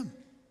him.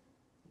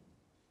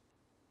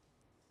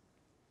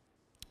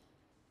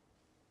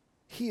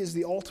 He is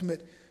the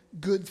ultimate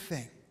good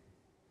thing.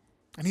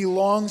 And he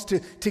longs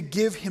to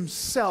give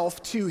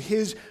himself to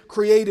his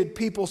created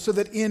people so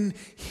that in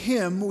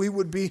him we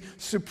would be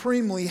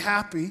supremely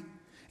happy.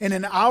 And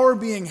in our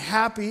being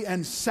happy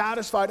and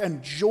satisfied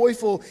and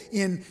joyful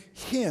in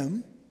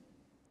him,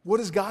 what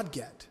does God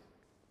get?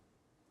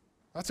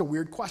 That's a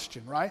weird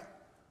question, right?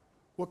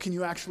 What can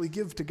you actually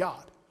give to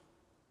God?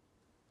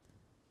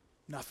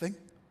 Nothing.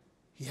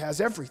 He has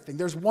everything.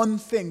 There's one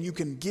thing you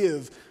can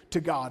give to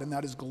God, and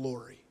that is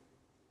glory.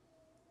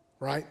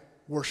 Right?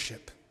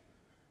 Worship.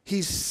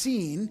 He's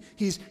seen,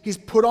 he's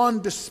put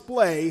on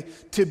display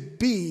to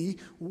be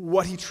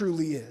what he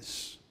truly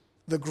is.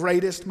 The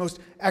greatest, most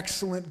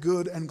excellent,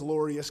 good, and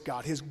glorious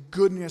God. His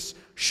goodness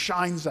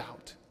shines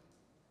out.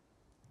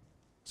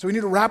 So we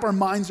need to wrap our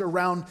minds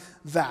around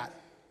that.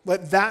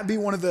 Let that be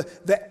one of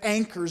the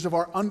anchors of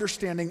our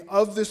understanding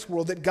of this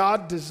world, that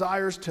God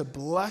desires to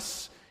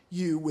bless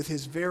you with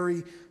his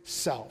very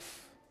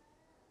self.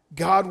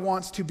 God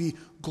wants to be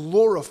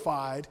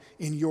glorified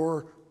in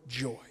your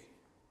joy.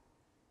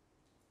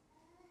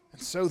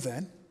 And so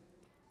then,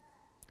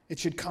 it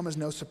should come as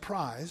no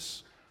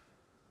surprise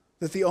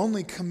that the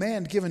only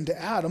command given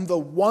to Adam, the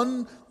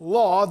one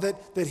law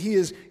that he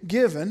is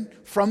given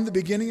from the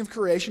beginning of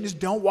creation, is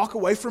don't walk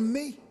away from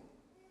me.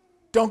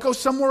 Don't go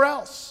somewhere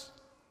else.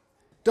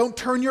 Don't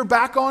turn your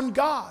back on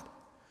God.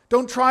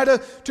 Don't try to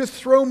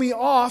throw me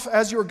off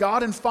as your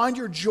God and find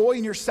your joy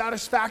and your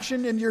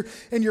satisfaction and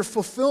your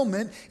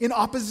fulfillment in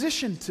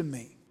opposition to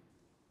me.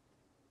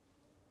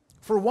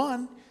 For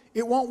one,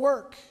 it won't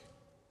work.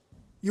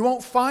 You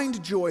won't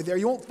find joy there.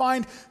 You won't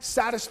find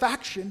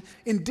satisfaction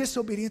in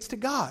disobedience to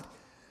God.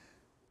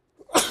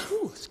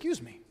 Ooh,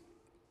 excuse me.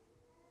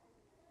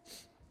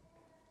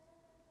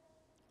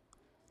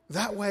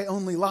 That way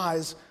only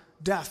lies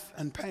death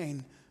and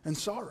pain and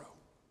sorrow.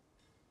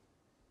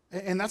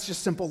 And that's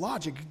just simple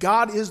logic.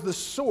 God is the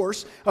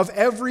source of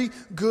every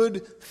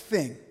good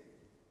thing.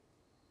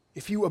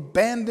 If you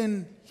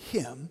abandon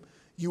Him,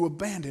 you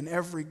abandon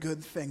every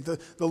good thing.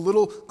 The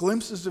little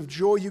glimpses of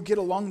joy you get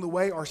along the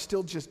way are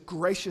still just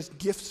gracious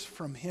gifts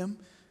from Him.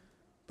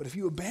 But if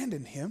you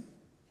abandon Him,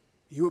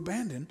 you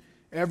abandon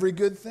every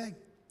good thing.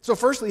 So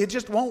firstly, it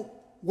just won't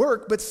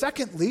work. But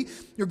secondly,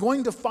 you're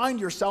going to find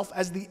yourself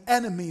as the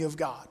enemy of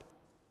God.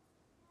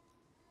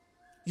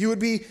 You would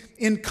be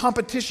in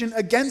competition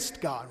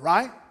against God,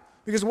 right?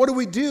 Because what do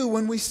we do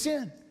when we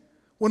sin?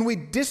 When we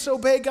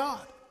disobey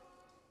God?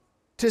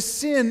 To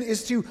sin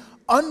is to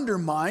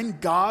undermine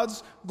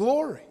God's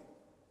glory.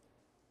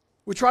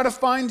 We try to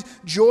find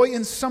joy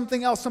in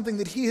something else, something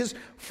that He has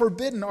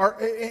forbidden.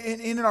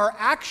 In our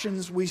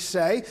actions, we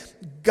say,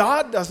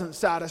 God doesn't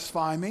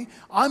satisfy me.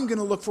 I'm going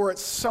to look for it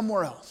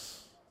somewhere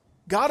else.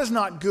 God is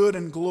not good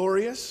and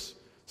glorious.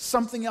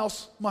 Something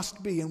else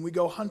must be, and we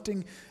go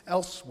hunting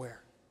elsewhere.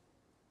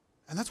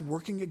 And that's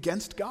working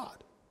against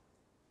God.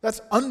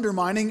 That's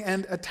undermining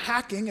and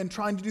attacking and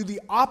trying to do the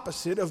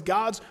opposite of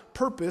God's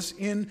purpose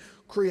in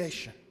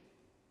creation.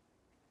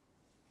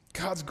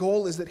 God's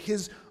goal is that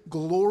His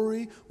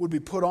glory would be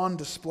put on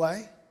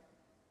display,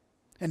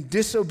 and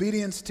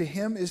disobedience to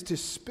Him is to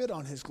spit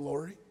on His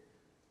glory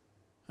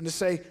and to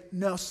say,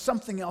 no,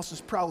 something else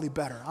is probably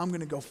better. I'm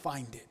going to go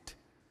find it.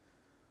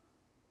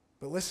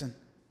 But listen,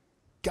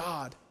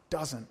 God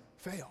doesn't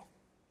fail.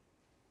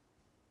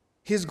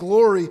 His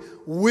glory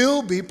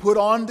will be put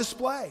on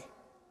display.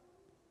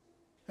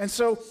 And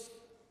so,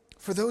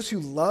 for those who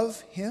love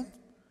Him,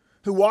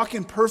 who walk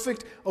in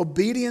perfect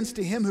obedience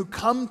to Him, who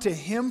come to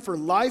Him for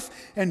life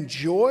and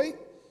joy,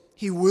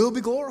 He will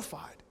be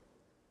glorified.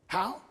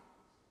 How?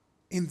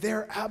 In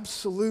their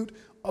absolute,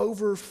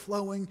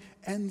 overflowing,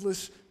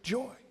 endless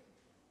joy.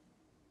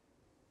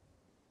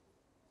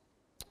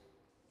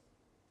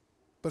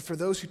 But for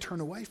those who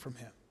turn away from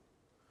Him,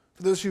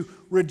 for those who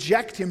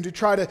reject Him to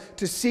try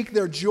to seek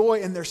their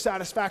joy and their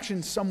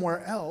satisfaction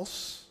somewhere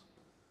else,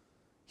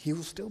 He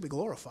will still be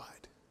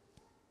glorified.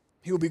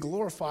 He will be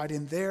glorified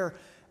in their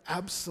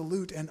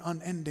absolute and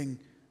unending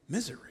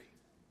misery,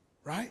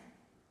 right?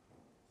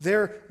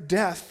 Their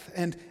death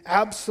and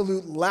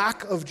absolute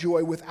lack of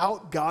joy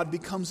without God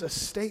becomes a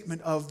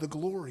statement of the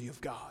glory of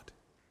God.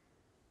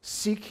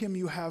 Seek Him,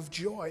 you have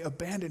joy.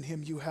 Abandon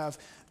Him, you have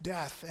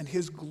death. And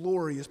His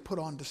glory is put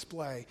on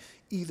display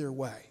either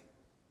way.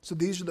 So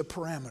these are the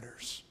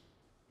parameters.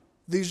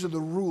 These are the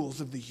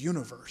rules of the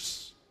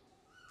universe.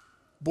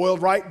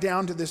 Boiled right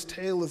down to this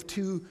tale of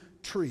two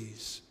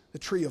trees, the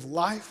tree of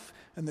life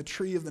and the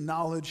tree of the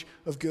knowledge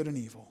of good and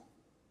evil.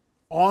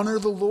 Honor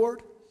the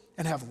Lord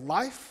and have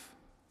life,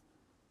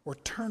 or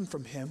turn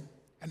from Him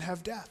and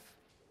have death.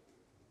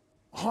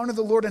 Honor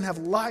the Lord and have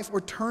life,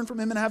 or turn from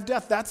Him and have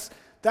death.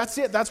 That's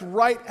it. That's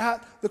right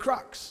at the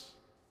crux.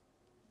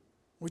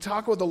 We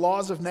talk about the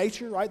laws of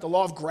nature, right? The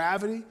law of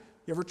gravity.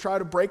 You ever try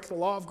to break the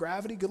law of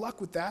gravity? Good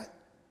luck with that.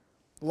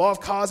 The law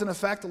of cause and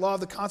effect, the law of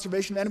the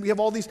conservation of the enemy. We have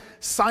all these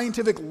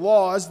scientific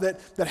laws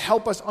that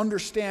help us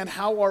understand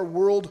how our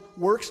world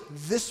works.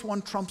 This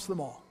one trumps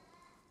them all.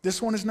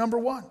 This one is number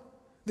one.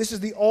 This is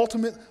the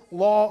ultimate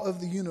law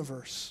of the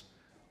universe.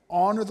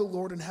 Honor the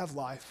Lord and have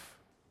life.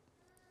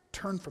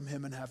 Turn from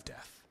Him and have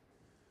death.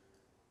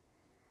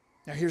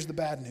 Now here's the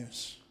bad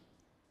news.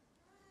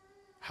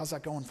 How's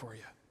that going for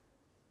you?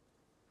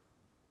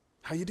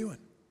 How you doing?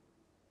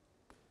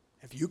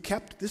 Have you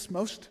kept this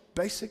most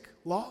basic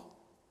law?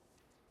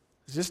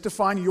 Does this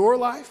define your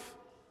life?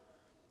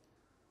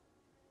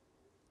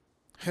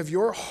 Have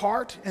your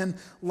heart and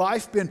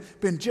life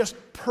been just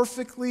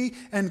perfectly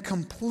and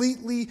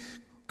completely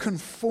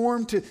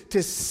conformed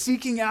to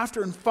seeking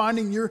after and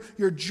finding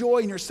your joy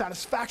and your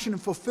satisfaction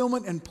and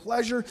fulfillment and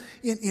pleasure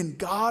in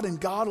God and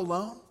God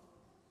alone?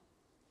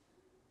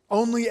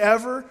 Only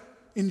ever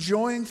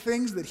enjoying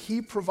things that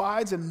He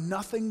provides and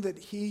nothing that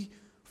He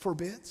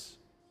forbids?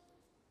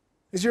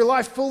 Is your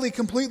life fully,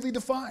 completely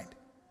defined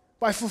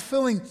by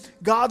fulfilling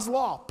God's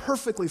law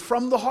perfectly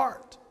from the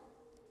heart,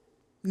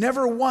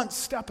 never once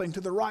stepping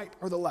to the right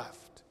or the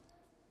left?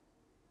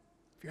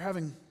 If you're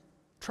having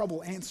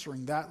trouble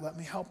answering that, let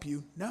me help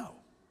you. No.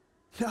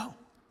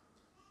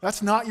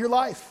 That's not your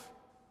life.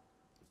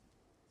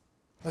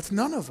 That's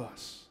none of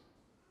us.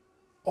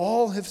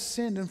 All have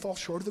sinned and fall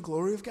short of the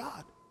glory of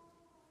God.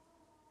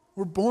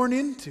 We're born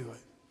into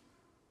it.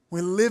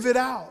 We live it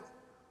out.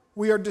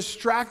 We are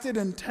distracted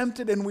and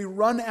tempted, and we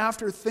run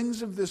after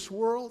things of this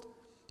world,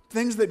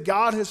 things that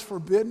God has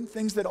forbidden,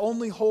 things that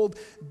only hold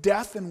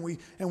death, and we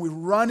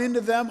run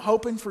into them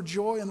hoping for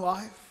joy in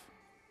life.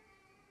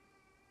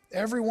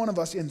 Every one of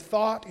us in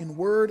thought, in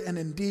word, and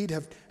in deed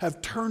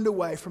have turned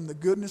away from the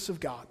goodness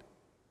of God.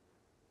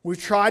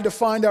 We've tried to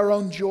find our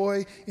own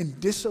joy in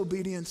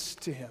disobedience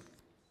to Him.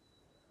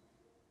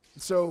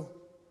 And so,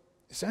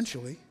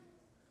 essentially,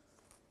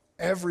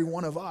 every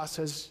one of us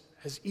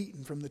has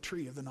eaten from the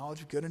tree of the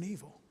knowledge of good and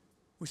evil.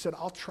 We said,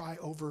 I'll try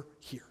over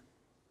here.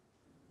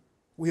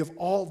 We have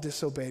all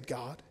disobeyed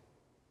God.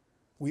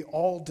 We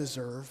all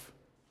deserve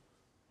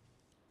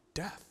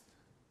death.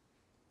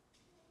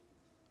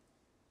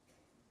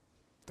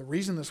 The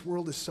reason this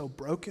world is so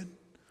broken,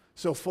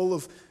 so full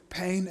of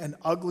pain and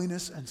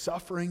ugliness and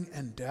suffering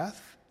and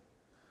death,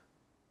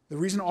 the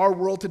reason our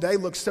world today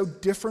looks so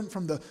different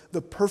from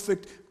the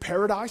perfect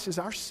paradise is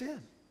our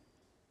sin.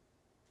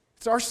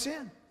 It's our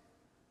sin.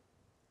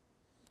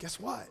 Guess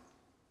what?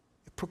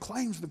 It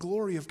proclaims the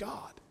glory of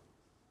God.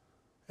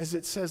 As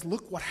it says,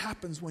 look what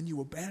happens when you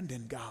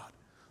abandon God.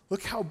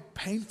 Look how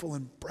painful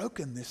and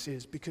broken this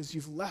is because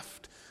you've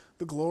left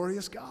the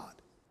glorious God.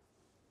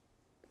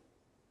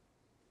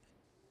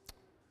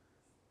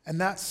 And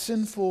that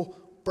sinful,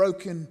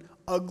 broken,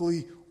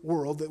 ugly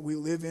world that we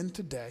live in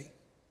today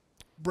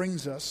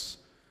brings us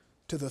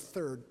to the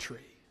third tree.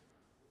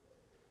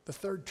 The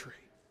third tree.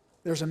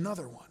 There's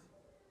another one.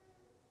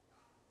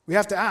 We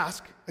have to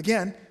ask,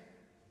 again,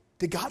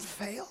 did God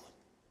fail?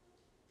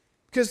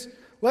 Because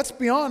let's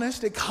be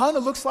honest, it kind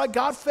of looks like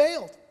God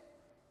failed.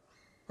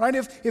 Right?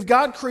 If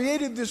God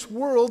created this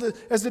world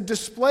as a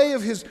display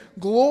of His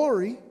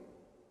glory,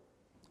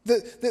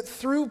 that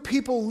through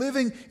people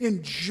living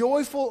in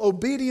joyful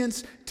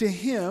obedience to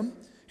Him,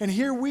 and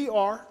here we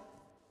are,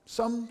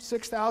 some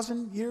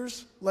 6,000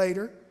 years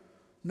later,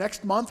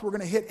 next month we're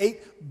going to hit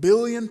 8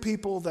 billion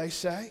people, they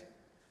say,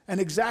 and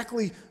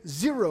exactly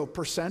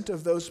 0%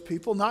 of those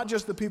people, not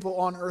just the people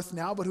on earth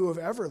now, but who have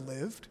ever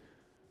lived,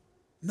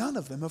 none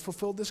of them have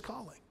fulfilled this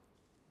calling.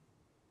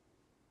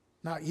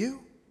 Not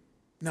you,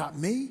 not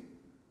me,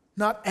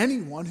 not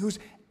anyone who's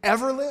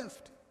ever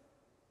lived.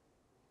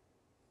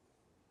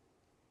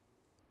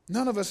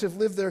 None of us have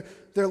lived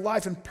their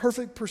life in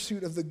perfect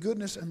pursuit of the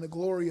goodness and the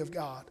glory of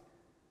God.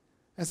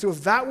 And so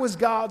if that was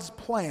God's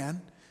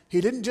plan,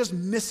 He didn't just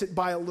miss it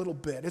by a little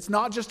bit. It's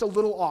not just a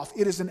little off.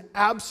 It is an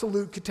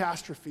absolute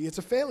catastrophe. It's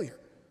a failure,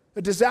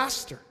 a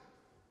disaster.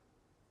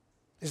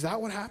 Is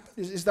that what happened?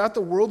 Is that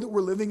the world that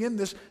we're living in,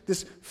 this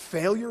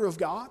failure of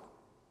God?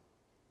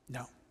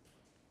 No.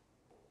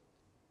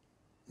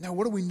 Now,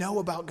 what do we know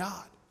about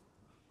God?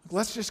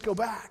 Let's just go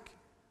back.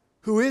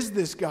 Who is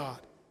this God?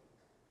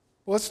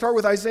 Well, let's start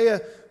with Isaiah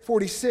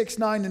 46,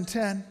 9 and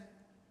 10.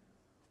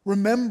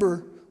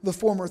 Remember the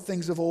former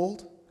things of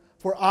old,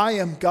 for I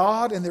am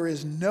God and there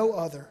is no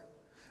other.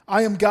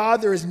 I am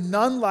God, there is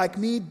none like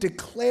me,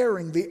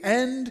 declaring the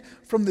end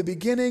from the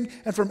beginning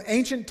and from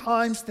ancient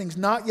times, things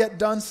not yet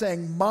done,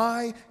 saying,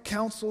 my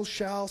counsel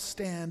shall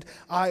stand.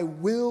 I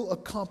will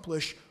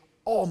accomplish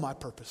all my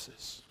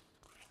purposes.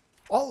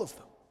 All of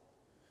them.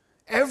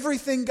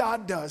 Everything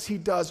God does, He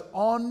does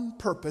on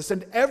purpose,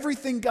 and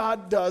everything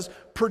God does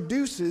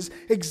produces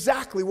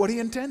exactly what He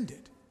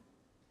intended.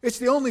 It's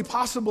the only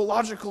possible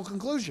logical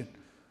conclusion.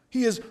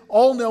 He is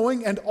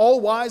all-knowing and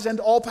all-wise and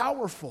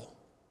all-powerful.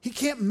 He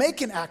can't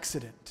make an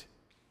accident.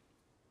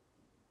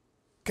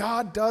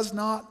 God does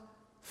not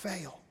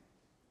fail.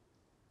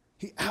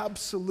 He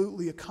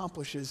absolutely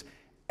accomplishes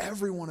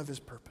every one of His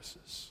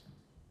purposes.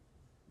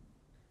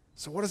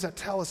 So what does that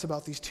tell us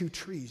about these two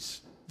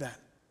trees then?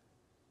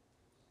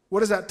 What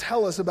does that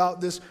tell us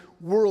about this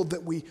world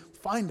that we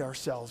find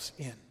ourselves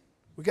in?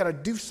 We've got to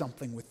do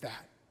something with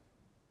that.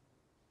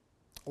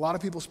 A lot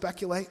of people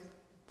speculate,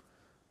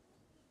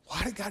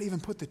 why did God even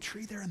put the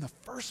tree there in the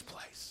first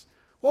place?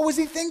 What was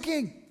He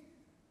thinking?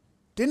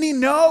 Didn't He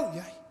know?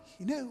 Yeah,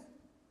 He knew.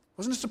 It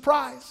wasn't a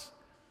surprise.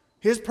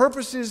 His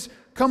purposes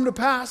come to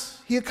pass.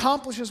 He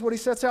accomplishes what He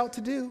sets out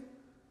to do.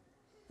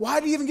 Why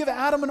did He even give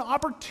Adam an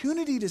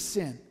opportunity to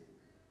sin?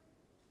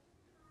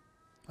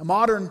 A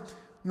modern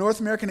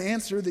North American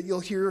answer that you'll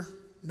hear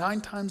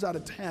 9 times out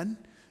of 10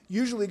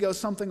 usually goes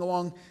something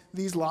along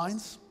these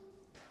lines.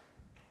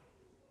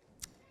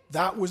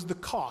 That was the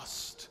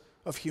cost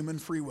of human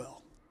free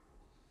will.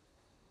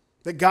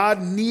 That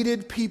God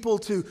needed people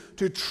to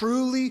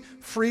truly,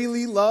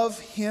 freely love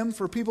Him.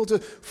 For people to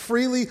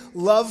freely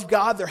love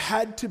God, there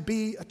had to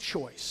be a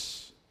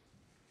choice.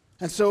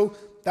 And so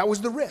that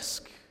was the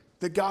risk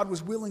that God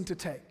was willing to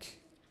take.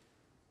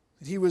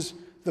 That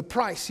the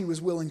price He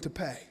was willing to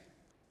pay.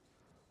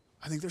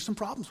 I think there's some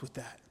problems with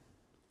that.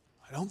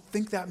 I don't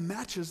think that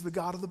matches the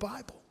God of the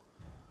Bible.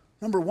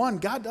 Number one,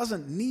 God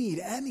doesn't need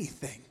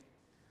anything.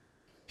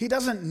 He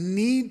doesn't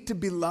need to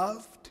be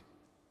loved.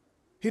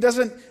 He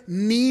doesn't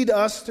need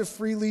us to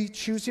freely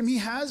choose him. He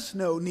has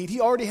no need. He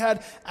already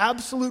had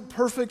absolute,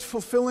 perfect,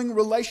 fulfilling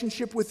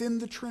relationship within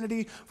the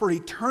Trinity for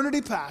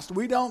eternity past.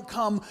 We don't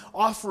come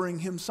offering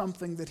him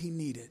something that he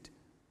needed.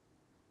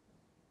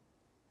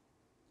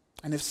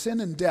 And if sin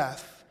and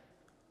death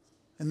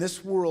in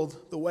this world,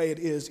 the way it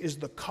is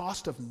the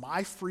cost of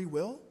my free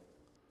will,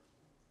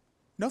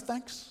 no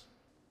thanks.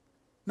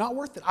 Not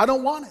worth it. I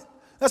don't want it.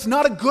 That's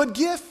not a good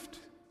gift.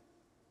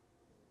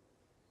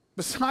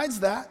 Besides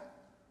that,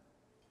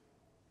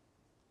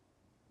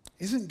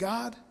 isn't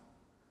God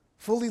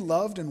fully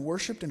loved and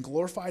worshiped and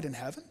glorified in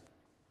heaven?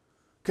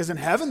 Because in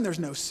heaven there's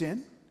no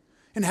sin.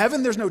 In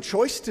heaven there's no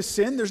choice to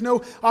sin. There's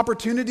no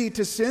opportunity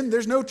to sin.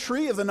 There's no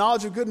tree of the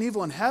knowledge of good and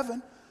evil in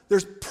heaven.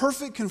 There's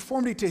perfect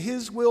conformity to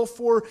his will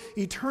for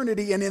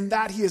eternity, and in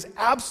that he is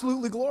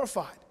absolutely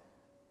glorified.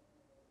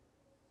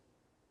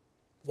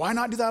 Why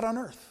not do that on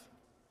earth?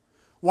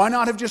 Why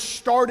not have just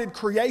started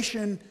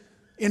creation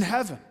in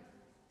heaven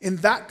in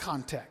that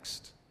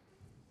context?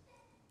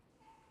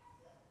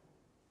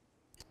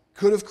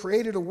 Could have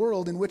created a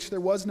world in which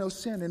there was no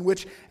sin, in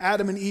which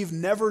Adam and Eve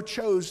never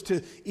chose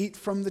to eat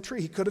from the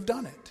tree. He could have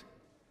done it,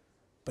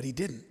 but he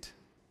didn't.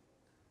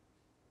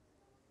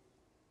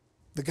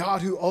 The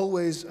God who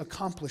always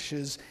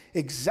accomplishes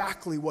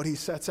exactly what he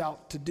sets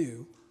out to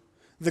do,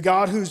 the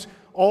God whose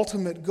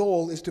ultimate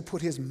goal is to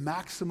put his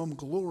maximum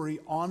glory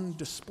on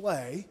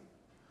display,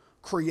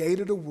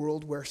 created a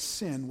world where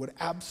sin would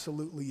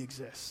absolutely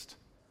exist.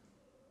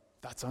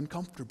 That's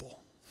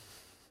uncomfortable.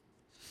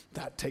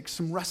 That takes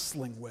some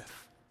wrestling with.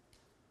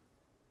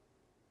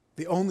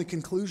 The only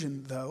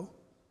conclusion, though,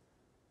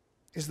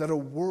 is that a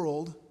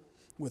world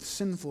with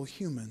sinful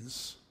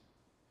humans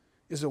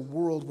is a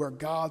world where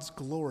God's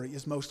glory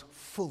is most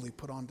fully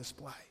put on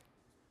display.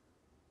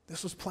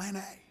 This was plan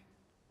A.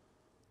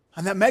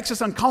 And that makes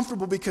us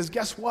uncomfortable because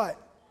guess what?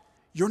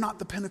 You're not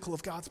the pinnacle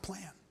of God's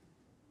plan.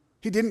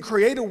 He didn't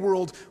create a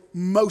world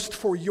most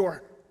for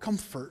your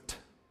comfort,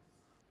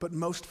 but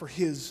most for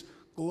his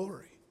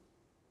glory.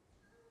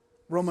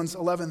 Romans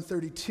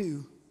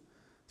 11:32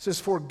 says,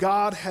 "For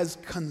God has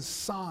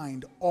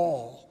consigned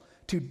all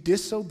to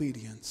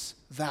disobedience,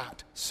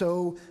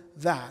 so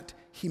that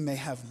he may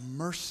have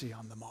mercy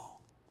on them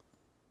all."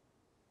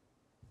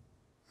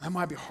 That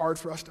might be hard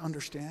for us to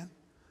understand.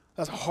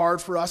 That's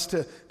hard for us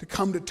to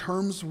come to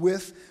terms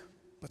with,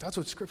 but that's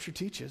what Scripture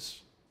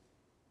teaches.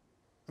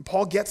 And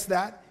Paul gets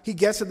that. He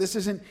gets that this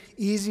isn't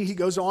easy. He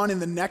goes on in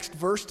the next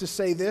verse to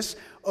say this,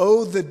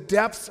 "Oh, the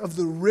depths of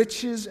the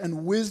riches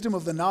and wisdom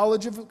of the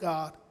knowledge of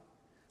God.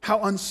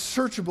 How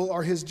unsearchable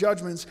are his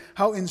judgments,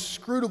 how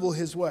inscrutable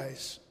his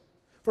ways.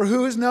 For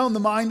who has known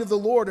the mind of the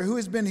Lord, or who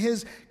has been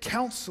his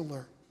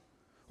counselor,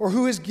 or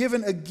who has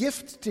given a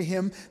gift to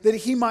him that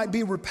he might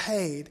be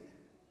repaid?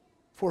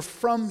 For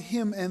from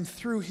him and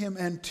through him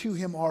and to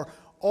him are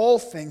all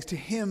things. To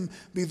him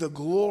be the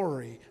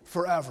glory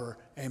forever.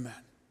 Amen."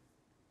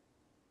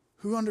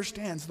 Who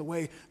understands the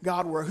way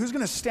God works? Who's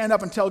going to stand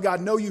up and tell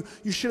God, no, you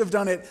should have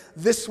done it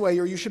this way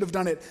or you should have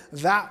done it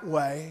that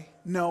way?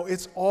 No,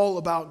 it's all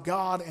about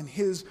God and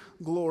his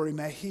glory.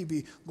 May he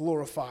be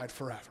glorified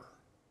forever.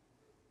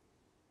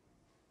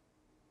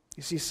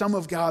 You see, some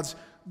of God's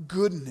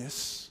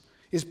goodness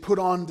is put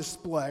on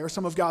display, or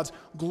some of God's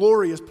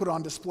glory is put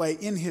on display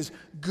in his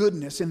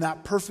goodness, in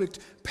that perfect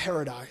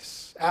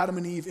paradise. Adam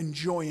and Eve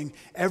enjoying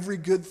every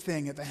good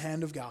thing at the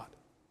hand of God.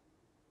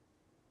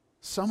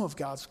 Some of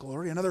God's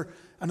glory, another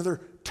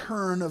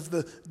turn of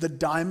the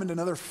diamond,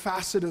 another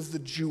facet of the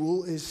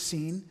jewel is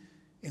seen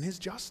in his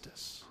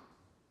justice.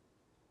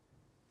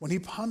 When he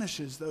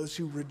punishes those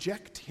who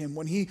reject him,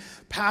 when he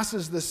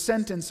passes the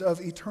sentence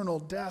of eternal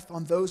death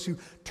on those who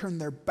turn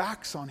their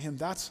backs on him,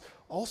 that's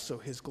also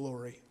his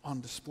glory on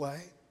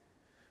display.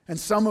 And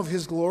some of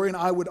his glory, and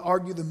I would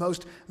argue the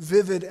most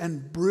vivid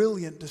and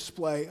brilliant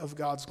display of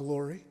God's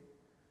glory,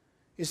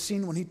 is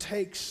seen when he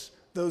takes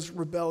those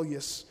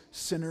rebellious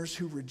sinners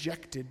who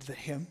rejected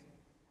him,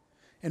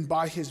 and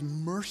by his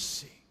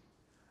mercy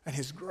and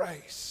his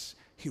grace,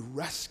 he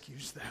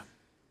rescues them.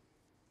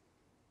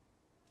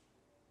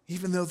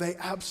 Even though they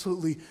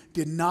absolutely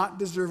did not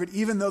deserve it,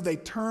 even though they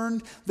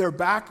turned their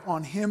back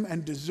on him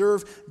and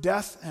deserve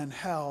death and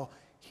hell,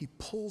 he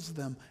pulls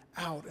them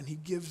out and he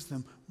gives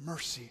them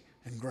mercy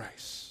and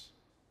grace.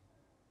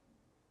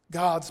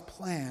 God's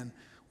plan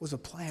was a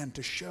plan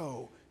to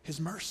show his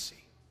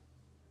mercy.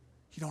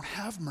 You don't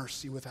have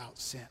mercy without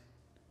sin.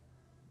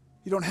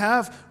 You don't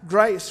have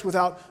grace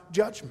without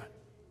judgment.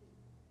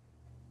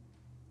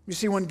 You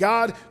see, when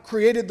God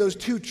created those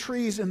two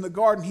trees in the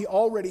garden, he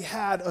already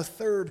had a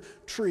third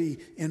tree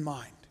in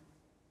mind.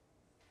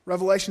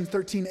 Revelation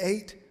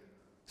 13:8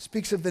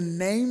 speaks of the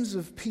names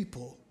of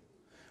people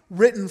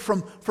written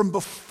from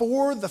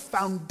before the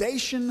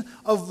foundation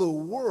of the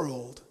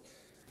world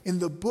in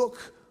the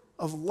book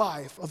of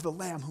life of the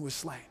Lamb who was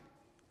slain.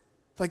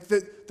 Like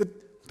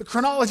the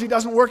chronology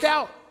doesn't work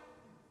out.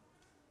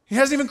 He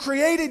hasn't even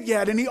created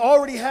yet, and he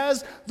already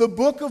has the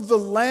book of the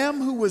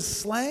Lamb who was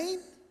slain.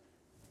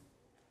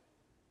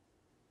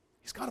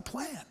 He's got a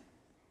plan.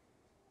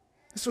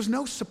 This was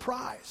no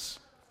surprise.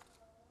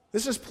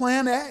 This is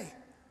plan A.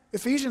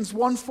 Ephesians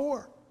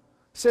 1:4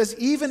 says,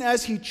 even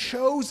as he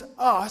chose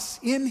us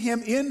in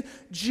him, in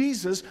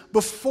Jesus,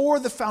 before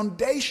the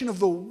foundation of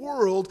the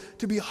world,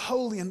 to be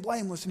holy and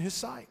blameless in his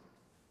sight.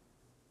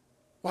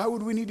 Why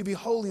would we need to be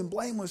holy and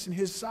blameless in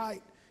his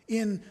sight,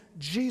 in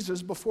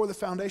Jesus, before the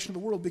foundation of the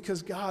world?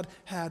 Because God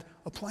had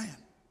a plan,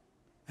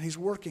 and he's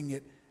working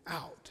it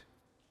out.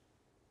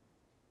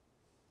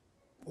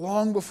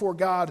 Long before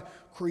God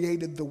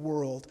created the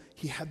world,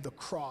 he had the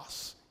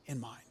cross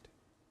in mind.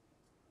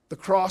 The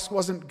cross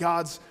wasn't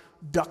God's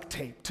duct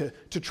tape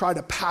to try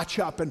to patch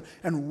up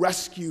and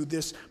rescue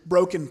this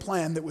broken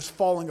plan that was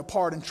falling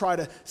apart and try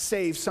to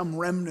save some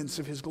remnants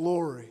of his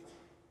glory.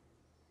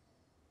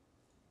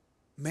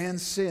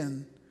 Man's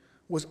sin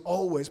was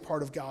always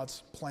part of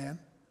God's plan,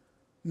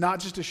 not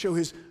just to show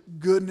his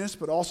goodness,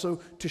 but also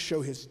to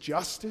show his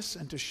justice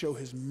and to show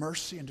his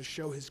mercy and to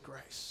show his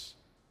grace.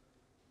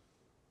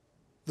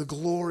 The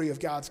glory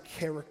of God's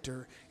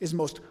character is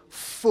most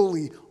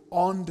fully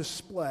on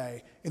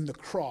display in the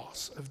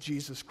cross of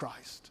Jesus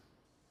Christ.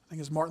 I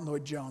think as Martin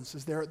Lloyd-Jones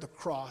says, there at the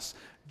cross,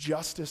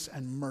 justice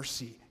and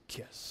mercy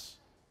kiss.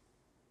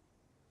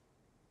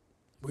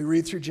 We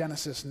read through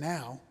Genesis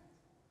now,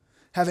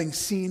 having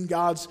seen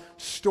God's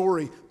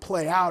story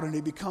play out, and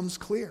it becomes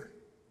clear.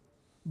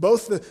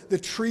 Both the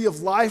tree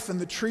of life and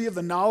the tree of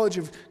the knowledge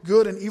of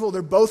good and evil,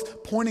 they're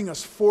both pointing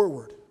us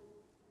forward.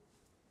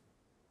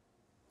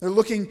 They're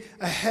looking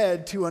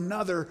ahead to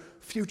another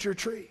future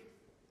tree,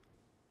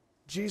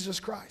 Jesus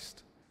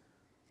Christ.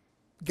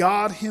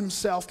 God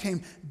himself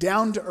came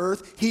down to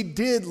earth. He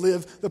did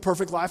live the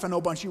perfect life. I know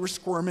a bunch of you were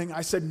squirming. I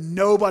said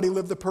nobody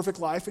lived the perfect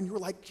life, and you were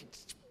like,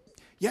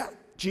 yeah,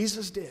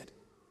 Jesus did.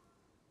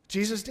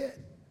 Jesus did.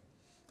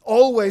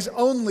 Always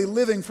only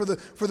living for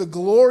the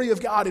glory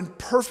of God in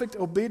perfect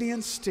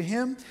obedience to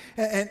him.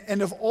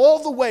 And of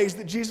all the ways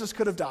that Jesus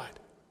could have died,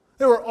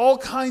 there were all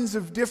kinds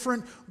of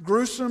different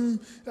gruesome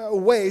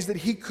ways that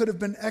he could have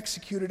been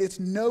executed. It's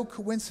no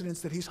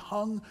coincidence that he's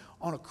hung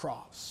on a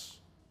cross,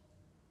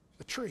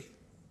 a tree.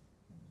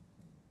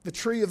 The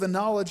tree of the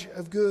knowledge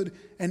of good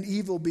and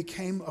evil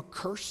became a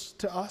curse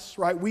to us,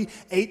 right? We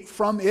ate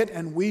from it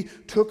and we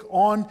took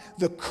on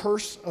the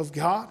curse of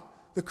God,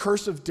 the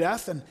curse of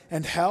death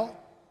and hell.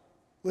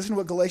 Listen to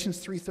what Galatians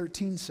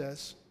 3:13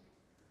 says.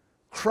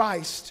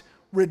 Christ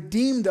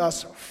redeemed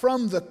us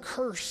from the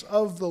curse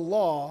of the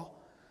law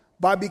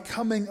by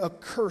becoming a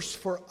curse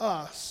for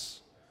us.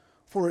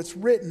 For it's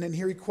written, and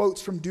here he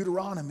quotes from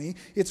Deuteronomy,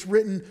 it's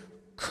written,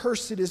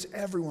 cursed is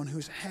everyone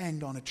who's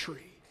hanged on a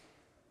tree.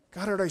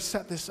 God had already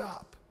set this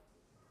up.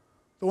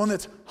 The one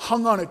that's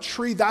hung on a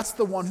tree, that's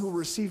the one who will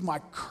receive my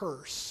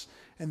curse.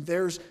 And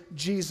there's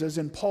Jesus,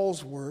 in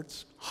Paul's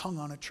words, hung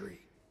on a tree.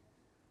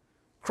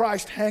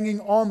 Christ hanging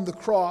on the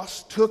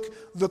cross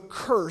took the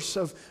curse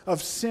of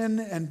sin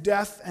and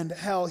death and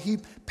hell. He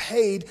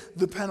paid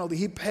the penalty.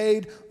 He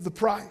paid the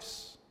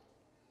price.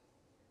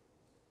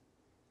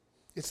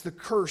 It's the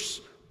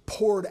curse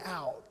poured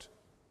out.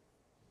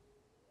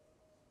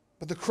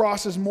 But the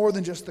cross is more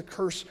than just the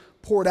curse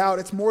poured out.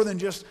 It's more than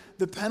just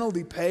the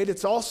penalty paid.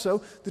 It's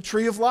also the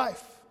tree of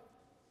life.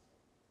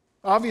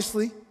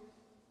 Obviously,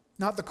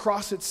 not the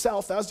cross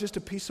itself. That was just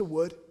a piece of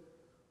wood.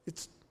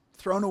 It's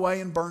thrown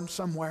away and burned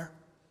somewhere.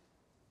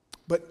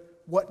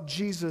 But what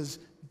Jesus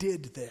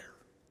did there.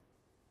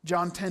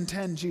 John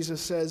 10:10,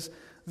 Jesus says,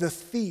 the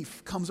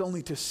thief comes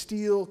only to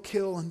steal,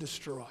 kill, and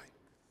destroy.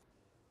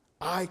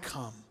 I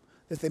come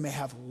that they may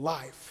have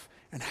life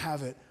and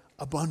have it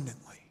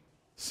abundantly.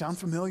 Sound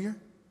familiar?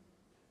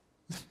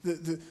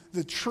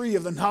 The tree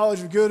of the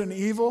knowledge of good and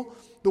evil,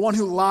 the one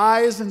who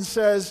lies and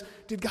says,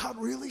 did God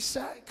really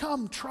say?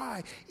 Come,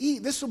 try,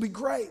 eat, this will be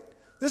great.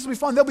 This will be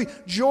fun. There'll be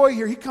joy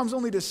here. He comes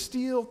only to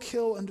steal,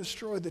 kill, and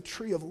destroy. The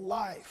tree of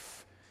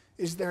life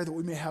is there that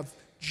we may have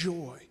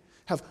joy,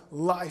 have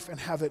life, and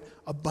have it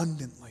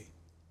abundantly.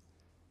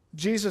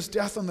 Jesus'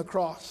 death on the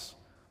cross,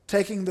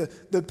 taking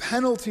the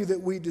penalty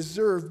that we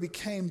deserve,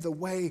 became the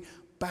way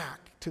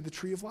back to the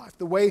tree of life,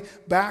 the way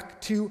back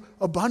to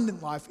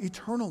abundant life,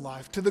 eternal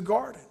life, to the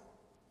garden.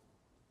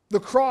 The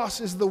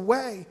cross is the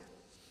way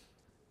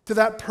to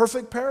that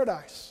perfect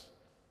paradise.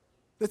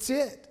 That's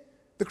it.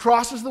 The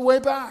cross is the way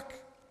back.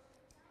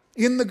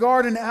 In the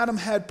garden, Adam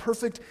had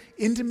perfect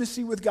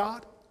intimacy with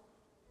God,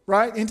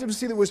 right?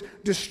 Intimacy that was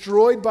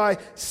destroyed by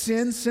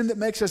sin that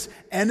makes us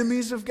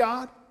enemies of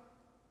God.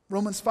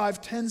 Romans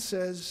 5:10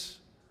 says,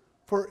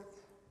 for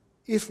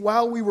if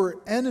while we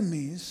were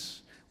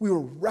enemies, we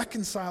were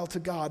reconciled to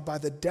God by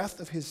the death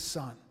of his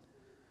Son,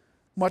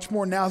 much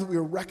more now that we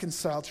are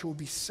reconciled, we will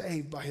be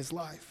saved by his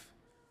life.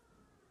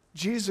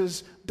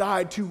 Jesus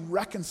died to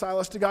reconcile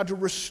us to God, to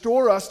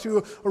restore us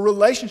to a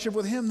relationship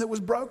with him that was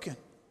broken.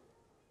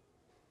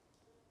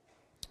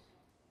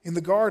 In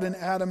the garden,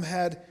 Adam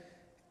had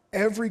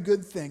every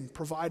good thing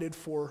provided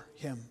for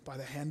him by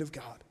the hand of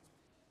God.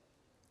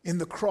 In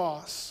the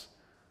cross,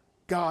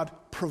 God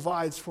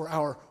provides for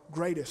our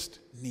greatest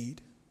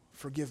need,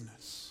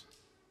 forgiveness,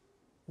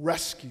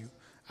 rescue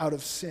out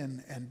of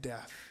sin and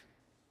death.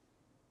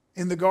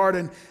 In the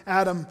garden,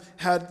 Adam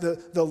had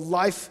the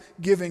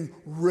life-giving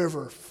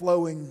river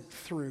flowing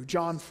through.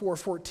 John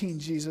 4:14,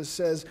 Jesus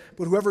says,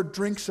 "But whoever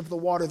drinks of the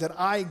water that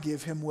I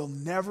give him will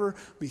never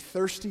be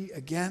thirsty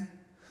again.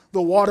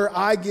 The water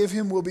I give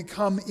him will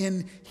become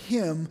in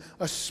him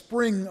a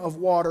spring of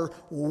water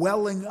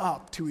welling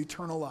up to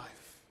eternal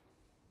life."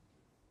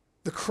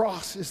 The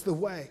cross is the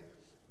way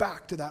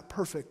back to that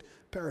perfect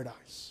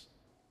paradise.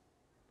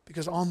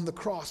 Because on the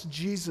cross,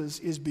 Jesus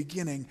is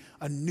beginning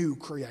a new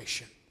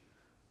creation.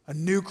 A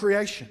new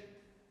creation.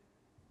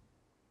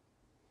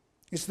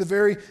 It's the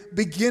very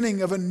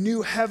beginning of a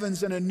new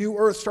heavens and a new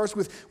earth. It starts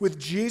with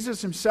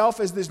Jesus himself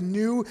as this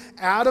new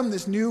Adam,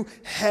 this new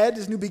head,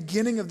 this new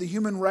beginning of the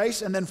human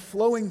race, and then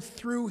flowing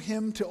through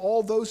him to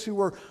all those who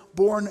were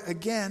born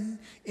again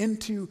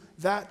into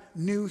that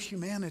new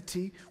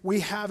humanity.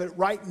 We have it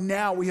right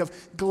now. We have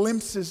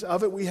glimpses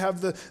of it. We have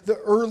the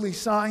early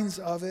signs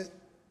of it.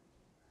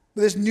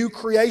 This new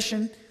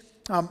creation,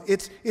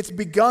 it's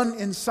begun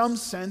in some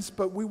sense,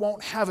 but we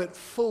won't have it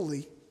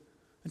fully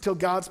until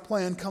God's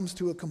plan comes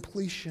to a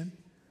completion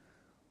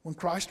when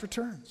Christ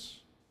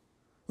returns.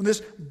 When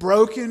this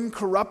broken,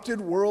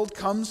 corrupted world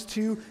comes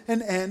to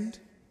an end,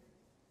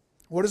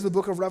 what does the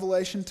book of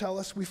Revelation tell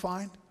us we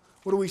find?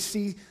 What do we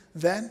see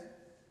then?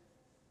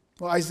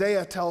 Well,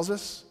 Isaiah tells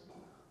us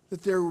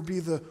that there will be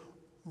the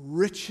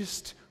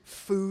richest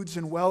foods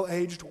and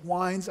well-aged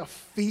wines, a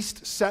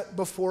feast set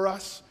before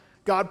us,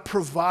 God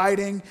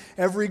providing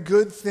every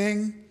good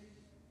thing.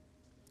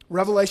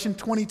 Revelation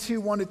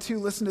 22, 1-2,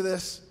 listen to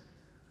this.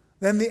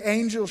 "Then the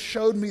angel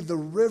showed me the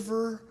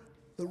river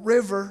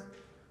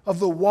of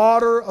the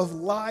water of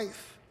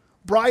life,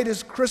 bright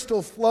as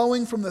crystal,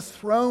 flowing from the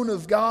throne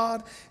of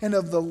God and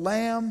of the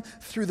Lamb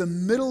through the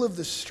middle of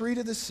the street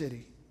of the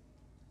city."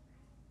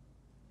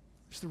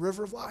 It's the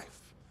river of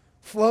life,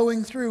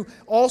 flowing through.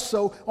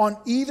 Also, on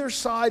either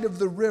side of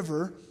the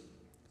river,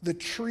 the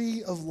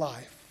tree of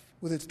life,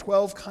 with its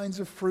 12 kinds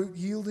of fruit,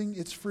 yielding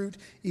its fruit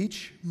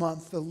each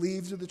month, the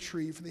leaves of the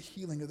tree for the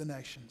healing of the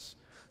nations.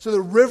 So the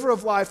river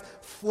of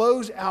life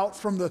flows out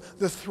from the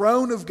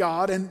throne of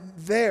God, and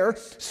there,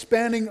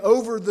 spanning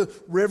over the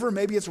river,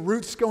 maybe its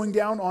roots going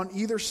down on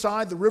either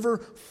side, the river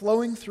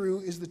flowing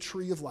through is the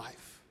tree of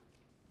life.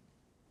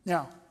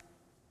 Now,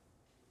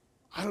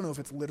 I don't know if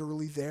it's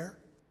literally there.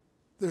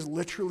 There's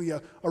literally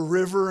a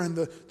river and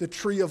the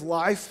tree of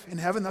life in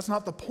heaven. That's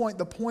not the point.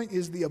 The point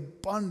is the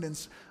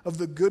abundance of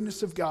the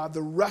goodness of God,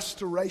 the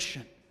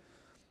restoration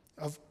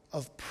of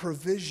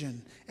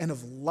provision and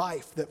of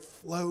life that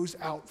flows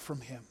out from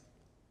him.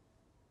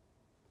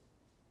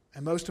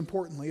 And most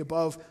importantly,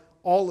 above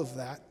all of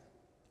that,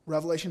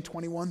 Revelation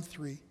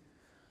 21:3,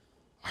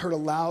 I heard a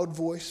loud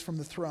voice from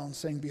the throne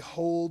saying,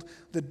 "Behold,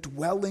 the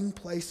dwelling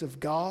place of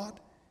God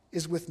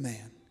is with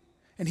man,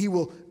 and he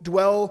will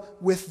dwell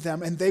with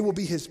them, and they will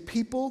be his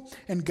people,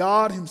 and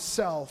God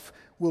himself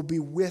will be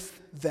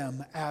with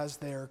them as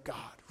their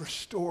God."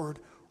 Restored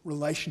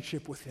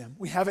relationship with him.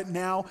 We have it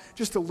now,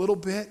 just a little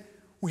bit.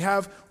 We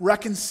have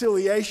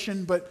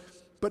reconciliation, but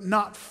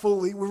not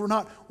fully. We're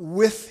not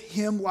with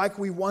him like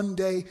we one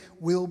day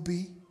will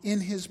be in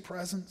his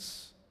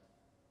presence.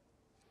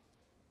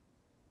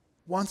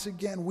 Once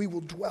again, we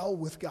will dwell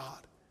with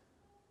God.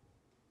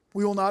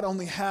 We will not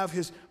only have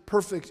his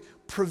perfect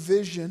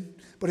provision,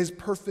 but his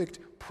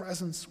perfect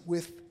presence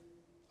with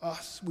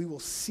us. We will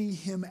see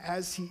him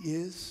as he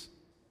is.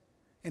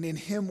 And in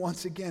him,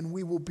 once again,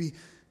 we will be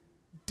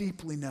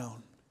deeply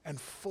known and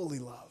fully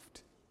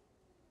loved.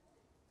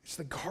 It's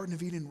the Garden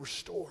of Eden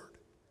restored.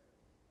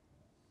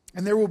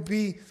 And there will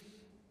be,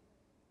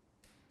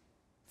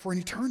 for an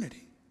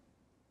eternity,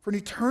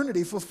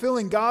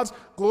 fulfilling God's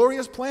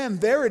glorious plan.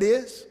 There it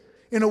is,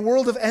 in a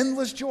world of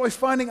endless joy,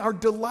 finding our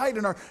delight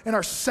and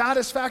our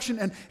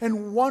satisfaction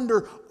and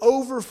wonder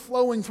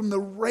overflowing from the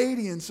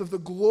radiance of the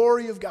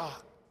glory of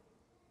God.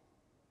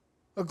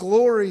 A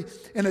glory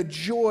and a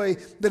joy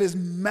that is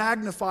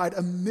magnified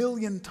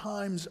 1,000,000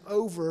 times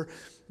over,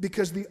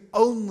 because the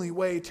only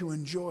way to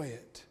enjoy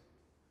it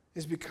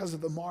is because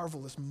of the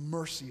marvelous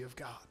mercy of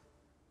God.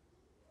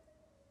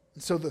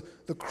 And so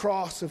the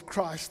cross of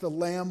Christ, the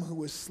Lamb who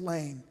was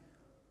slain,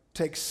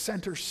 takes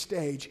center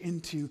stage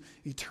into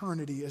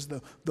eternity as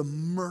the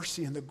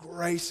mercy and the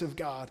grace of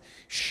God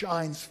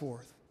shines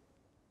forth.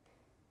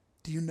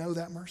 Do you know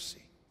that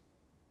mercy?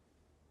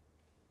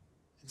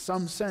 In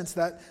some sense,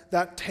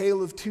 that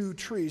tale of two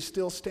trees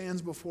still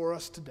stands before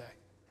us today.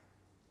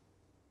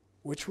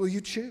 Which will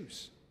you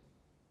choose?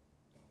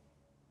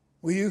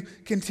 Will you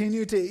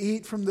continue to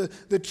eat from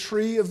the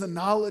tree of the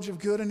knowledge of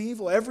good and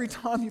evil every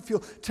time you feel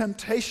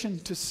temptation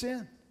to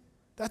sin?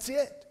 That's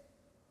it.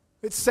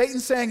 It's Satan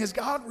saying, is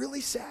God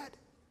really sad?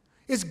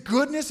 Is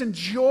goodness and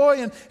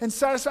joy and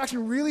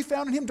satisfaction really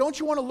found in him? Don't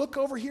you want to look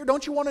over here?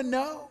 Don't you want to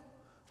know?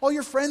 All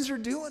your friends are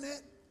doing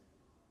it.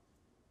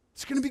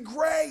 It's going to be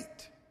great.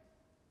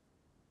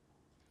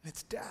 And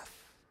it's death.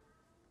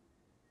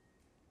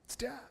 It's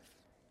death.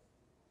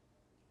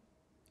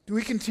 Do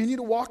we continue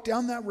to walk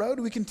down that road?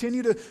 Do we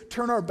continue to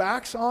turn our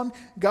backs on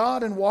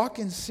God and walk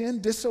in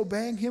sin,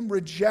 disobeying him,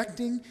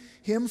 rejecting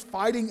him,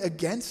 fighting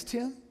against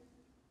him?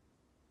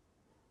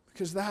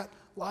 because that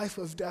life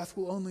of death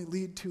will only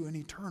lead to an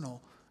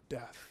eternal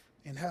death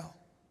in hell?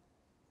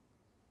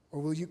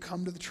 Or will you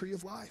come to the tree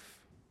of life?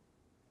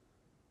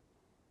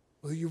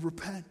 Will you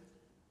repent,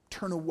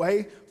 turn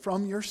away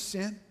from your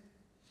sin,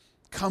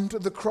 come to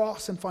the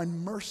cross and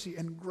find mercy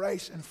and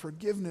grace and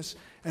forgiveness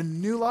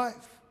and new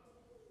life?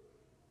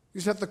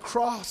 Because at the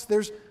cross,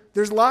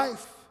 there's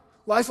life,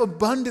 life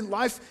abundant,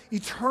 life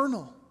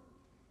eternal,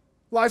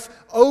 life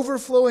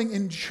overflowing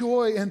in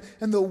joy and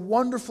the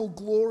wonderful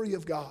glory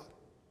of God.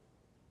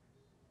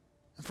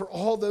 And for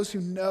all those who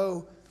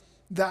know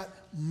that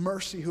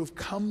mercy, who have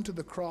come to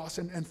the cross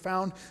and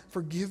found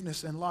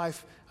forgiveness and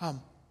life,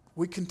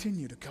 we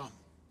continue to come,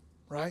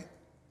 right?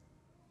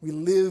 We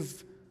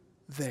live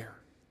there.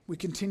 We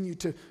continue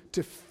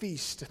to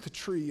feast at the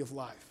tree of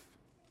life.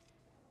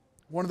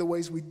 One of the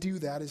ways we do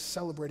that is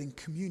celebrating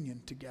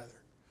communion together.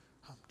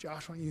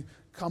 Josh, why don't you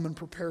come and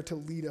prepare to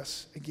lead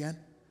us again?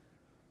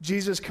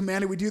 Jesus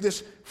commanded we do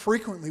this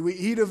frequently. We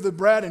eat of the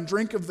bread and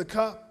drink of the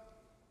cup.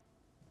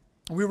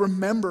 We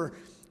remember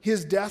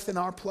his death in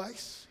our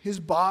place, his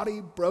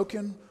body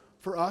broken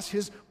for us,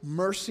 his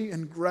mercy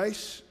and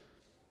grace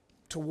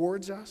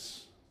towards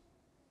us.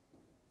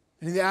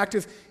 And in the act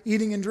of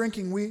eating and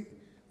drinking, we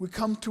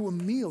come to a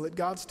meal at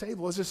God's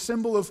table as a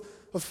symbol of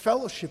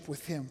fellowship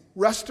with him,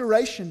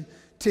 restoration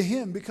to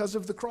him because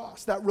of the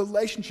cross, that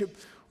relationship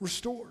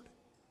restored.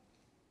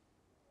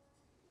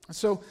 And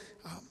so,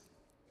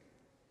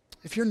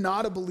 if you're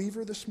not a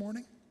believer this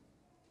morning,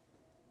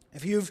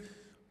 if you've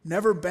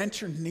never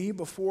bent your knee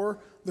before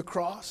the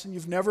cross and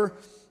you've never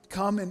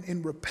come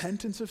in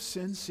repentance of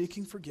sin,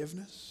 seeking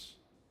forgiveness,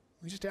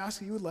 we just ask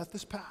that you would let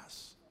this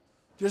pass.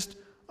 Just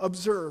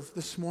observe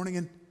this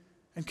morning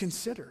and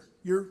consider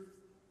your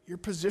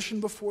position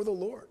before the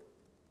Lord,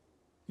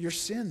 your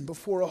sin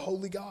before a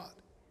holy God.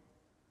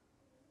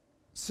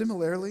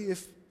 Similarly,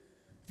 if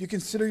you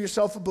consider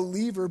yourself a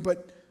believer,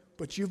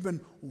 but you've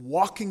been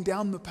walking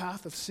down the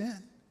path of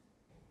sin,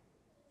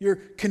 you're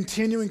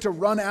continuing to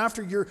run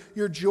after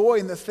your joy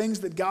in the things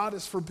that God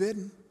has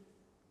forbidden,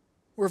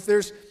 or if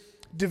there's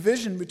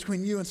division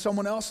between you and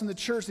someone else in the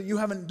church that you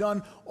haven't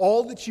done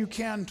all that you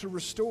can to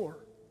restore.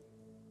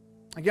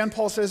 Again,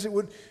 Paul says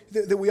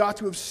that we ought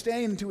to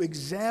abstain and to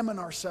examine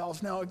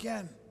ourselves. Now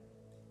again,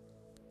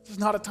 this is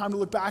not a time to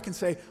look back and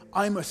say,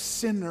 I'm a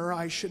sinner,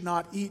 I should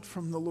not eat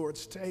from the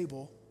Lord's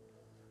table.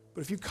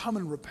 But if you come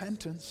in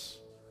repentance,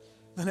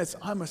 then it's,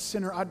 I'm a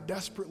sinner, I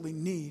desperately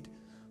need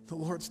the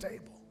Lord's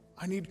table.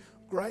 I need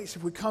grace.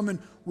 If we come in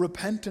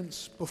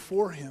repentance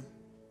before him.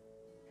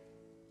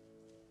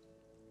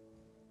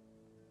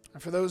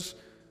 And for those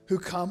who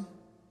come,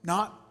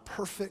 not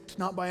perfect,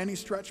 not by any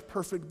stretch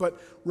perfect,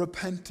 but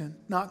repentant,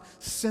 not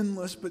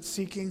sinless, but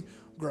seeking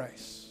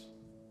grace,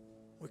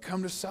 we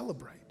come to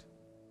celebrate.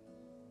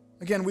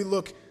 Again, we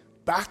look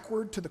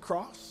backward to the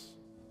cross,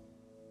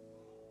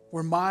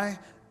 where my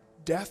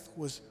death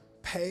was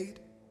paid,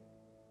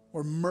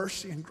 where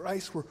mercy and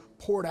grace were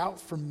poured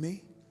out for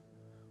me.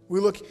 We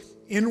look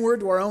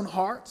inward to our own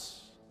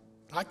hearts.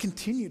 I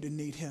continue to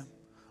need him.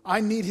 I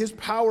need his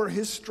power,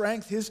 his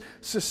strength, his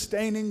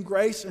sustaining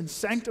grace and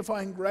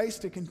sanctifying grace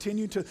to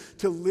continue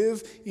to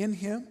live in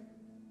him.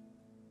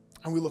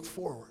 And we look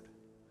forward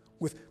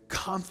with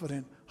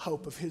confident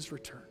hope of his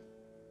return.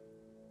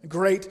 A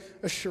great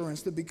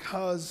assurance that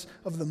because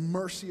of the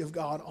mercy of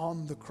God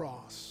on the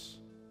cross,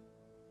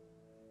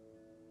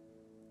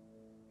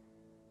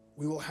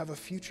 we will have a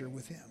future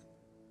with him.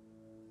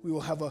 We will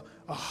have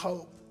a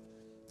hope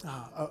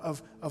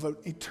of an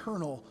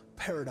eternal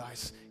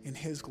paradise in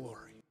his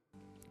glory.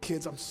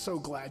 Kids, I'm so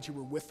glad you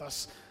were with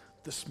us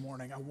this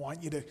morning. I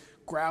want you to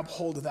grab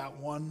hold of that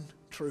one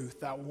truth,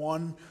 that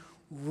one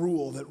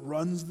rule that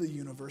runs the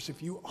universe.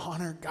 If you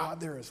honor God,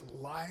 there is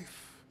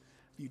life.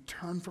 If you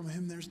turn from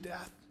him, there's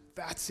death.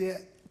 That's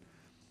it.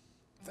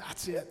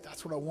 That's it.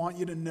 That's what I want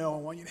you to know. I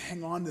want you to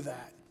hang on to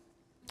that.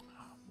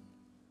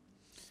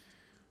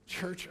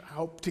 Church, I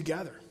hope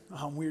together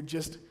we're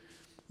just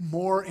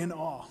more in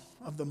awe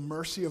of the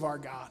mercy of our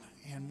God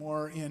and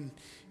more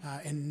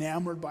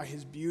enamored by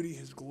his beauty,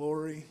 his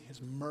glory,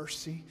 his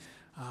mercy,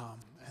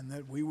 and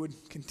that we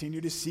would continue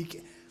to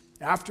seek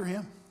after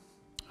him.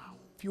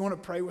 If you want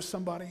to pray with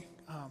somebody,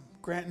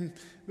 Grant and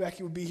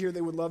Becky would be here.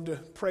 They would love to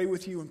pray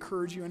with you,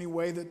 encourage you any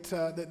way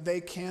that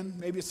they can.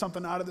 Maybe it's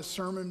something out of the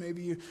sermon.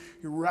 Maybe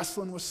you're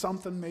wrestling with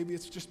something. Maybe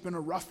it's just been a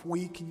rough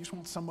week and you just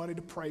want somebody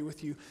to pray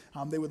with you.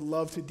 They would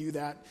love to do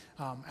that,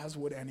 as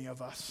would any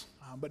of us.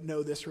 But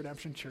know this,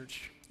 Redemption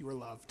Church, you are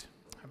loved.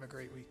 Have a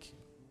great week.